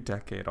maybe every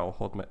decade I'll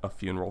hold a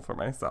funeral for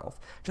myself,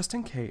 just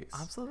in case.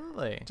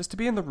 Absolutely. Just to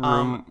be in the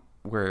room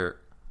where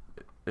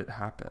it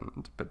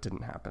happened, but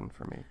didn't happen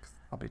for me, 'cause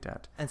I'll be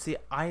dead. And see,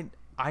 I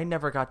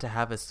never got to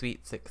have a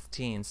sweet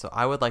 16, so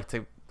I would like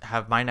to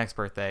have my next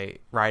birthday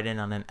ride in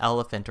on an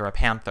elephant or a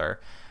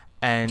panther,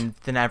 and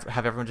then have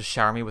everyone just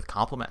shower me with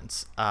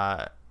compliments.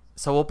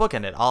 So we'll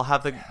bookend it. I'll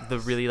have the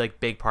really like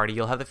big party.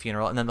 You'll have the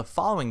funeral, and then the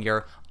following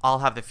year I'll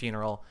have the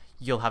funeral.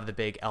 You'll have the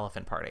big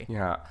elephant party.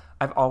 Yeah.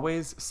 I've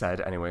always said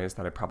anyways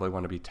that I probably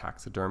want to be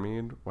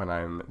taxidermied when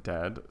I'm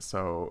dead.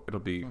 So it'll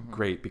be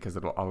great because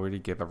it'll already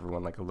give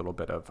everyone like a little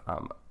bit of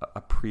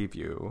a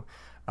preview,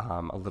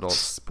 a little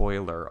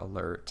spoiler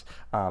alert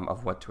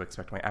of what to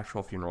expect at my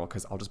actual funeral,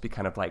 because I'll just be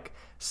kind of like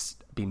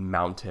be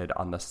mounted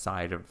on the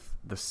side of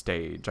the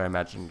stage. I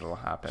imagine it'll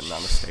happen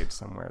on a stage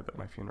somewhere at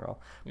my funeral.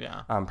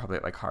 Yeah. Probably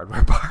at like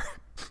Hardware Bar.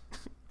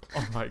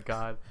 Oh my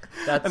god.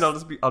 And I'll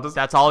just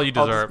that's all you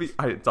deserve.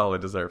 It's all I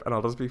deserve. And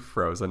I'll just be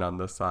frozen on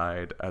the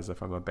side as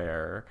if I'm a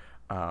bear.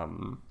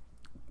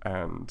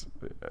 And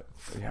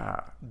yeah.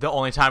 The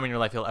only time in your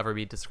life you'll ever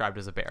be described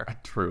as a bear.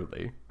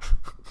 Truly.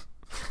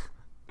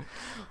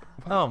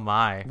 Oh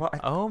my.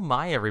 Oh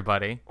my,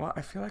 everybody. Well,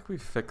 I feel like we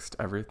fixed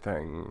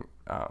everything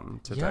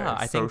today. Yeah,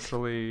 I think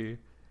socially,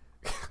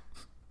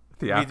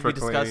 theatrically,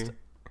 we discussed.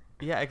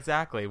 Yeah,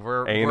 exactly.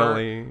 We're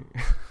anally.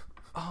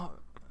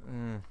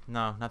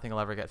 No, nothing will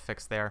ever get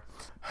fixed there.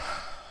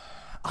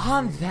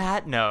 On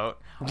that note,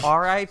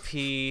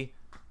 R.I.P.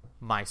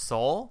 my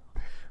soul,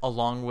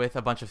 along with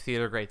a bunch of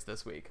theater greats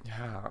this week.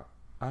 Yeah.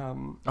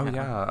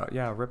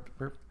 Yeah.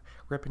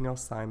 Rip Neil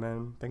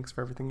Simon. Thanks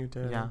for everything you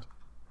did.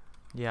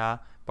 Yeah.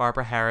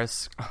 Barbara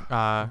Harris,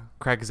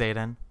 Craig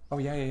Zadan. Oh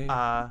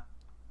yeah.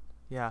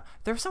 Yeah.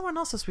 There was someone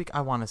else this week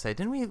I want to say.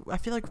 Didn't we? I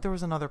feel like there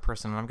was another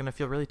person, and I'm going to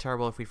feel really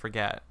terrible if we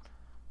forget.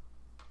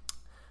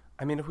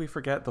 I mean, if we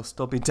forget, they'll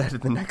still be dead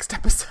in the next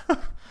episode.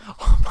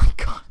 Oh my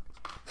god.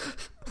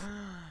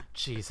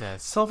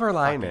 Jesus. Silver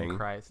lining.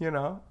 Christ. You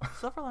know?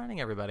 Silver lining,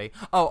 everybody.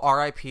 Oh,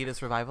 R.I.P.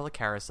 this revival of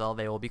Carousel.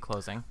 They will be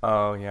closing.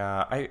 Oh,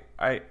 yeah.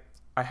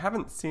 I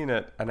haven't seen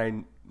it, and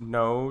I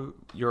know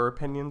your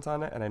opinions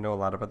on it, and I know a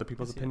lot of other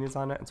people's opinions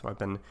on it, and so I've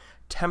been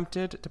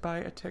tempted to buy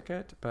a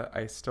ticket, but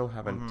I still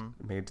haven't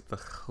made the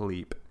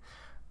leap.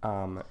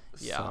 So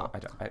I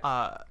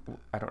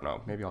don't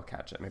know. Maybe I'll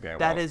catch it. Maybe I won't.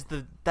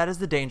 That is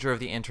the danger of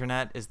the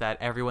internet, is that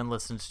everyone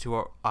listened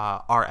to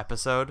our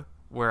episode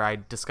where I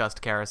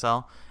discussed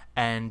Carousel,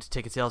 and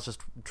ticket sales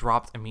just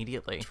dropped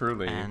immediately.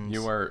 Truly, and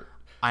you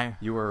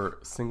were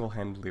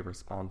single-handedly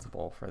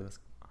responsible for this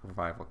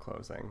revival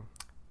closing.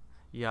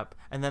 Yep.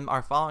 And then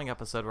our following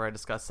episode where I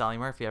discussed Sally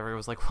Murphy, everyone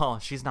was like, well,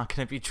 she's not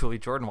going to be Julie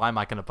Jordan. Why am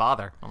I going to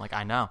bother? I'm like,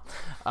 I know.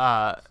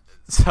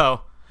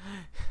 So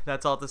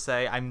that's all to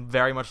say. I'm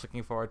very much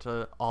looking forward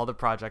to all the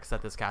projects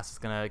that this cast is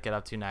going to get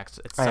up to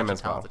next. It's such a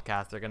talented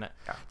cast. They're going to...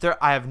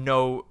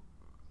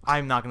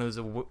 I'm not going to lose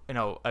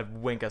a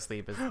wink of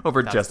sleep.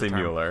 Over Jesse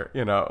Mueller,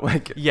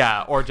 like...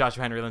 Yeah, or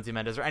Joshua Henry, Lindsay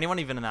Mendez, or anyone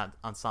even in that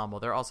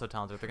ensemble. They're also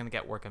talented. They're going to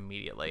get work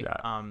immediately.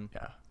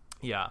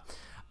 Yeah.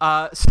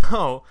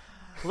 So...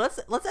 Let's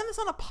end this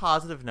on a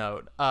positive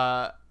note.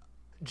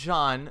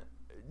 John,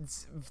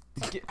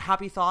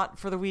 happy thought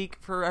for the week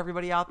for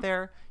everybody out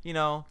there,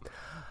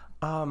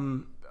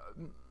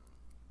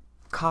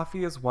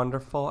 Coffee is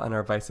wonderful and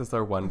our vices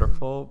are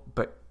wonderful,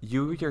 but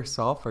you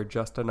yourself are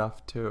just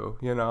enough too,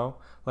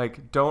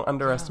 Like, don't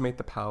underestimate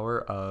the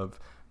power of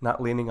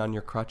not leaning on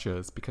your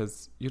crutches,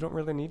 because you don't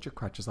really need your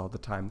crutches all the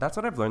time. That's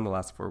what I've learned the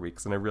last 4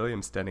 weeks, and I really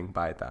am standing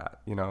by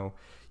that,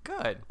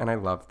 Good. And I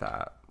love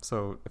that.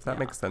 So if that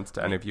makes sense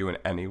to any of you in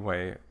any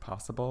way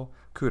possible,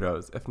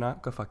 kudos. If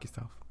not, go fuck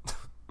yourself.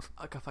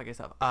 Go fuck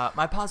yourself.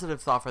 My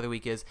positive thought for the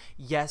week is,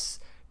 yes,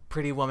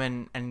 Pretty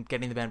Woman and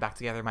getting the band back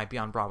together might be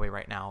on Broadway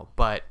right now,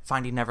 but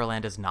Finding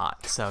Neverland is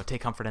not. So take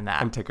comfort in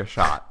that. And take a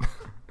shot.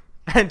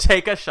 And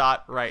take a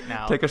shot right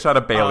now. Take a shot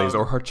of Bailey's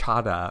or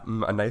horchata,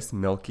 a nice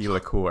milky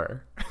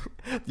liqueur.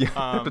 You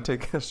have to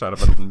take a shot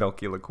of a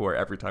milky liqueur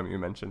every time you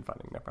mention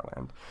Finding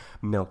Neverland.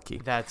 Milky.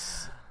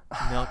 That's...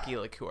 Milky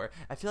Liqueur.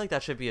 I feel like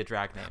that should be a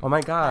drag name. Oh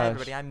my gosh. Hi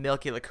everybody, I'm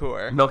Milky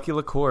Liqueur. Milky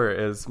Liqueur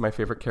is my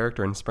favorite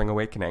character in Spring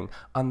Awakening.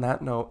 On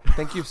that note,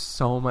 thank you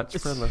so much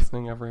for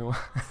listening, everyone.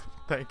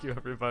 Thank you,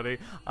 everybody.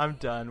 I'm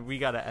done. We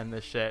gotta end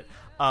this shit.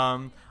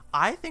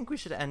 I think we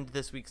should end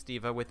this week's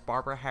Diva with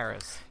Barbara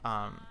Harris.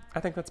 I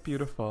think that's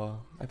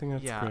beautiful. I think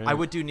that's great. I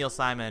would do Neil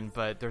Simon,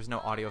 but there's no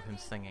audio of him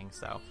singing,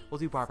 so we'll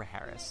do Barbara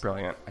Harris.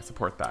 Brilliant. I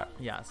support that.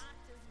 Yes.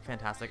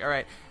 Fantastic. All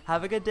right.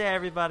 Have a good day,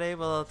 everybody.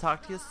 We'll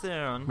talk to you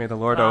soon. May the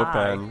Lord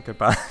open.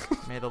 Goodbye.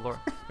 May the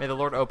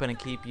Lord oopen and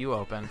keep you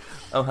open.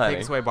 Oh, honey.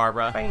 Take us away,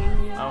 Barbara. Bye.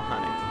 Oh,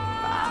 honey.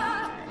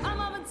 Bye. Come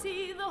on and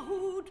see the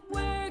hoot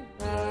we're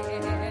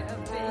giving.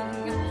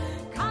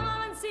 Come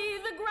on and see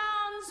the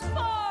grounds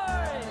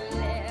for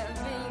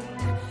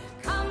living.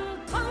 Come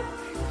poke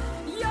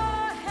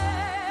your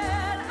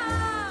head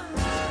out.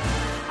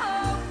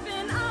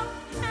 Open up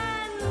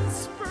and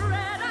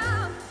spread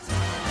out.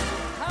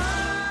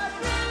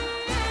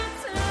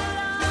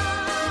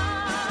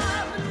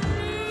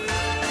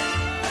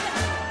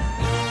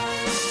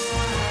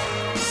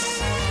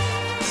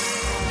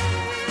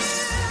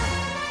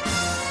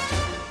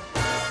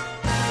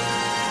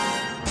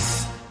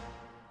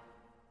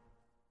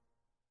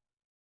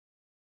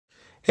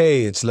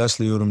 Hey, it's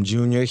Leslie Odom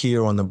Jr.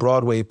 here on the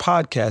Broadway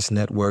Podcast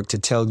Network to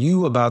tell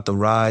you about the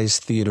Rise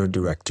Theater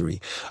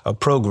Directory, a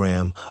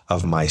program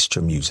of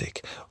Maestro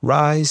Music.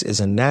 Rise is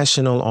a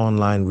national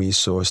online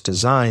resource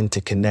designed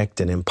to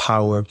connect and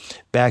empower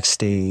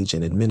backstage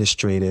and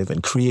administrative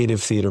and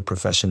creative theater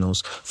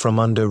professionals from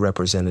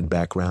underrepresented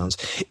backgrounds.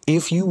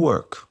 If you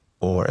work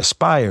or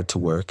aspire to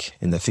work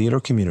in the theater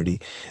community,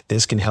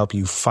 this can help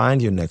you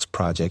find your next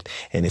project.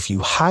 And if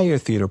you hire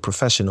theater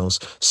professionals,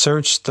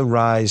 search the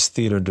Rise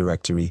Theater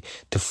Directory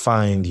to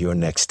find your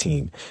next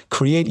team.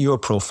 Create your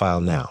profile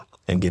now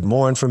and get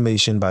more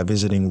information by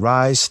visiting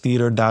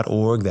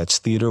risetheater.org. That's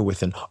theater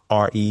with an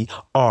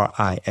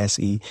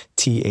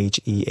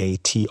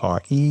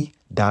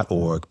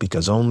RERISETHEATRE.org,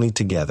 because only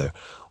together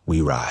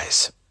we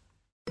rise.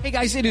 Hey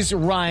guys, it is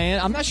Ryan.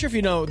 I'm not sure if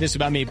you know this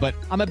about me, but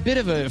I'm a bit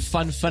of a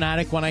fun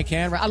fanatic when I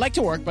can. I like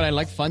to work, but I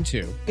like fun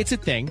too. It's a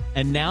thing.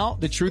 And now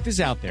the truth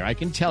is out there. I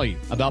can tell you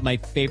about my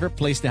favorite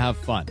place to have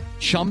fun.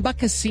 Chumba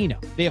Casino.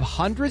 They have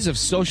hundreds of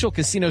social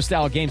casino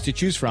style games to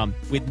choose from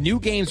with new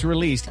games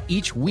released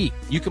each week.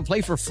 You can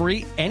play for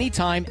free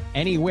anytime,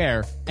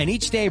 anywhere. And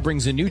each day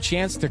brings a new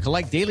chance to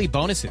collect daily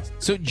bonuses.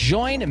 So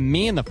join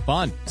me in the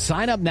fun.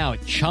 Sign up now at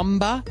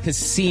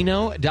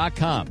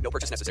ChumbaCasino.com. No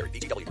purchase necessary.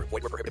 VGW Group.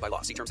 Void where prohibited by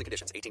law. See terms and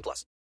conditions. 18+.